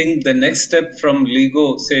think the next step from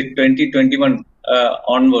LIGO, say 2021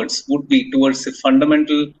 onwards, would be towards the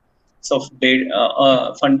fundamental of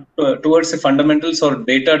data towards the fundamentals or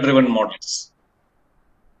data-driven models?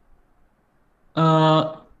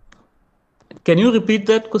 Can you repeat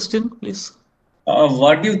that question, please?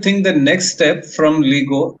 What do you think the next step from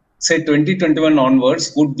LIGO, say 2021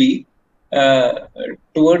 onwards, would be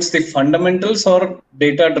towards the fundamentals or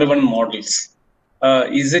data-driven models?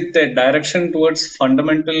 Is it a direction towards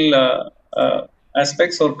fundamental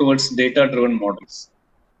aspects or towards data-driven models?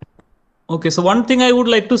 Okay, so one thing I would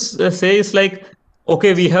like to say is like,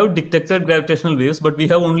 okay, we have detected gravitational waves, but we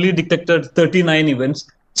have only detected 39 events.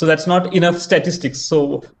 So that's not enough statistics.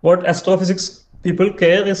 So what astrophysics people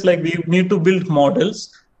care is like we need to build models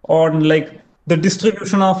on like the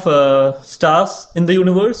distribution of stars in the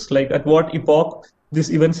universe, like at what epoch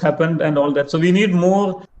these events happened and all that. So we need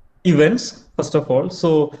more events first of all.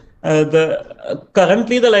 So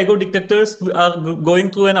currently the LIGO detectors are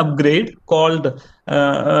going through an upgrade called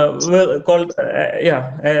and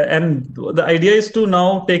the idea is to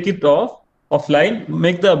now take it offline,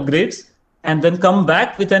 make the upgrades, and then come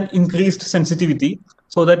back with an increased sensitivity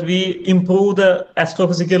so that we improve the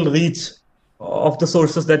astrophysical reach of the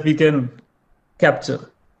sources that we can capture.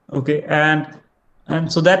 Okay, and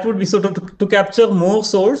so that would be sort of to capture more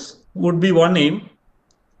source would be one aim.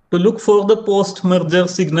 To look for the post merger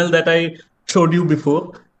signal that I showed you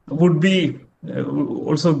before would be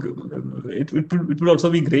also it would also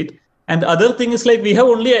be great. And the other thing is like we have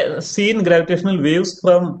only seen gravitational waves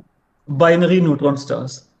from binary neutron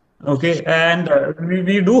stars. Okay, and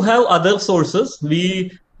we do have other sources.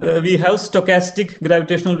 We have stochastic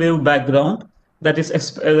gravitational wave background that is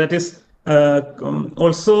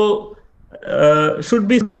also should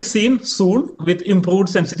be seen soon with improved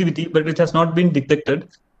sensitivity, but it has not been detected.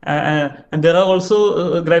 And there are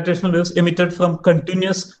also gravitational waves emitted from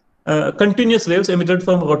continuous waves emitted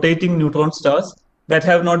from rotating neutron stars that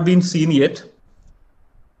have not been seen yet.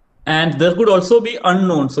 And there could also be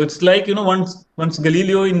unknown. So it's like, once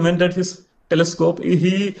Galileo invented his telescope,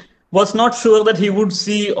 he was not sure that he would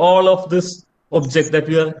see all of this object that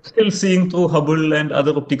we are still seeing through Hubble and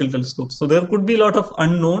other optical telescopes. So there could be a lot of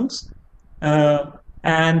unknowns.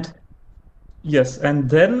 And yes, and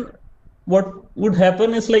then what would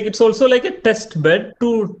happen is like it's also like a test bed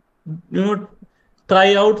to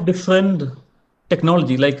try out different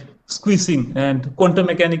technology like squeezing and quantum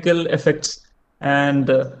mechanical effects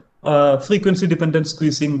and frequency dependent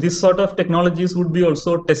squeezing. These sort of technologies would be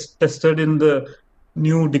also tested in the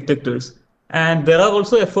new detectors. And there are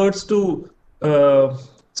also efforts to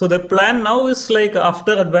so the plan now is like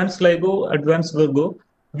after advanced LIGO, advanced Virgo,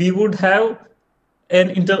 we would have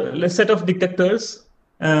a set of detectors.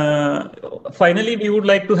 Finally, we would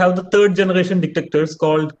like to have the third generation detectors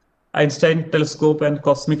called Einstein Telescope and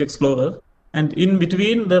Cosmic Explorer. And in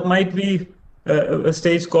between, there might be a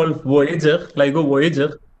stage called Voyager, LIGO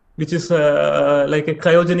Voyager, which is like a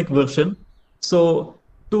cryogenic version. So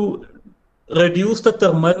to reduce the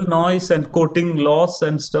thermal noise and coating loss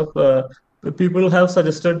and stuff, people have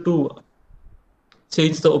suggested to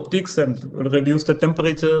change the optics and reduce the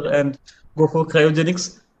temperature and go for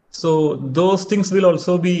cryogenics. So those things will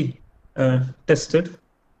also be tested.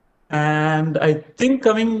 And I think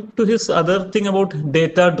coming to his other thing about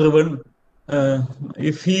data driven,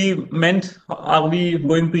 if he meant, are we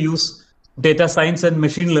going to use data science and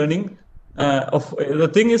machine learning? The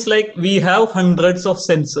thing is like we have thousands of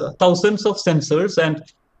sensors and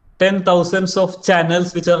 10,000s of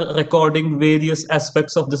channels which are recording various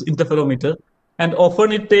aspects of this interferometer. And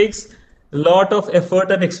often it takes a lot of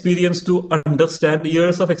effort and experience to understand,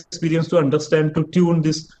 years of experience to understand, to tune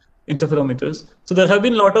these interferometers. So there have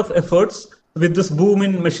been a lot of efforts with this boom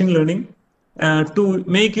in machine learning to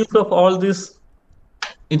make use of all this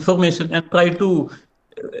information and try to,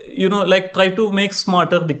 try to make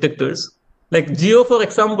smarter detectors. Like GEO, for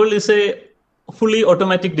example, is a fully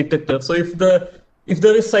automatic detector. So if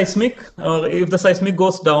there is seismic or if the seismic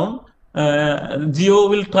goes down, GEO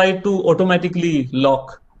will try to automatically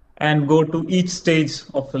lock and go to each stage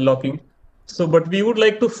of the locking. So, but we would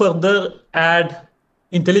like to further add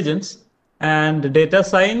intelligence, and data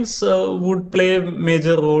science would play a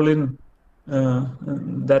major role in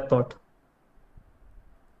that part.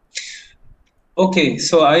 Okay,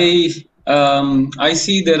 so I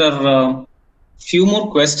see there are few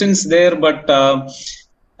more questions there, but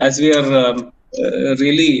as we are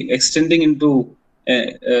really extending into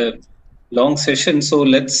a long session, so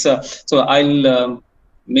let's so I'll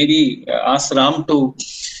maybe ask Ram to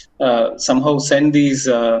somehow send these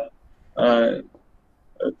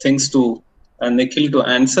things to Nikhil to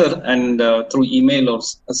answer, and through email or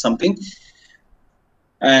something.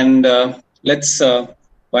 And let's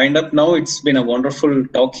wind up now. It's been a wonderful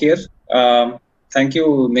talk here. Thank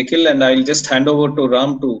you, Nikhil, and I'll just hand over to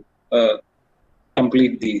Ram to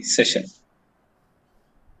complete the session.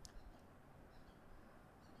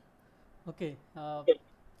 Okay.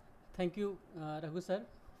 Thank you, Raghu sir,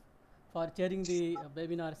 for chairing the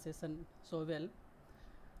webinar session so well.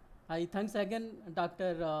 I thanks again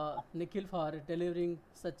Dr. Nikhil for delivering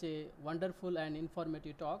such a wonderful and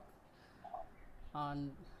informative talk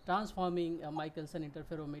on transforming a Michelson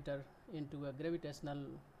interferometer into a gravitational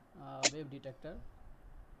wave detector.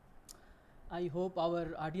 I hope our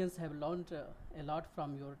audience have learned a lot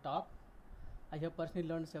from your talk. I have personally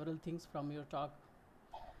learned several things from your talk.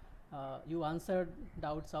 You answered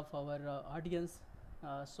doubts of our audience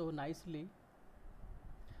so nicely.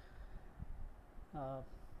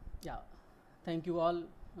 Yeah, thank you all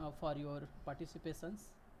for your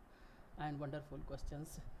participations and wonderful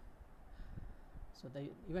questions. So the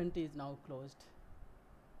event is now closed.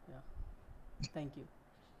 Yeah, thank you.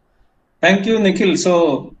 Thank you, Nikhil.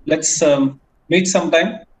 So let's meet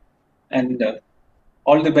sometime, and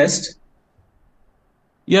all the best.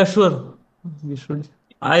 Yeah, sure. We should.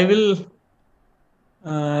 I will.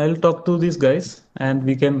 I'll talk to these guys, and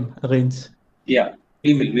we can arrange. Yeah,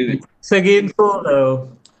 we will. We will. Thanks again for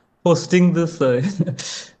hosting this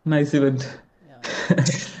nice event. Yeah,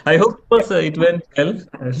 I hope it went well.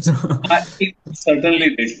 It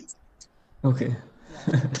certainly did. Okay.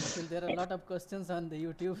 yeah. Still, there are a lot of questions on the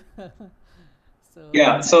YouTube. So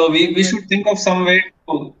Yeah, so we should think of some way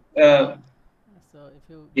to. so if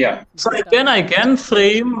you Yeah. So get I can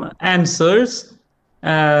frame answers,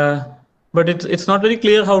 but it's not very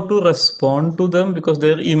clear how to respond to them because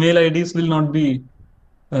their email IDs will not be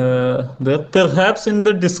there. Perhaps in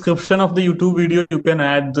the description of the YouTube video you can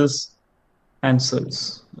add this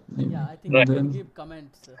answers. yeah, I think Right. we can give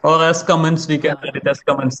comments. Or as comments, we can add it as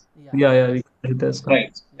comments. Yeah. Yeah, we can add it as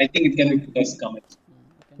comments. Right. I think it can be put as comments.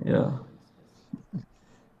 We can Yeah.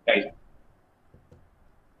 Right.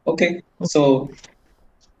 Okay. So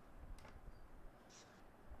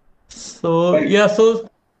Right.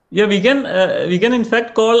 yeah, we can in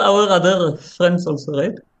fact call our other friends also,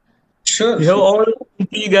 right? sure. We have all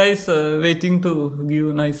three guys waiting to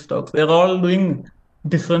give nice talks. They're all doing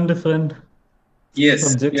different Yes.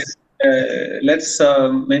 subjects. Let's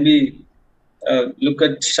maybe look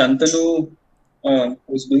at Shantanu,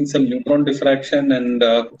 who's doing some neutron diffraction, and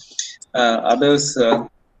others,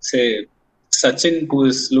 say Sachin, who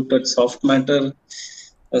has looked at soft matter.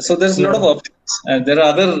 So there's a lot of options. There are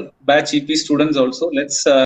other batch EP students also. Let's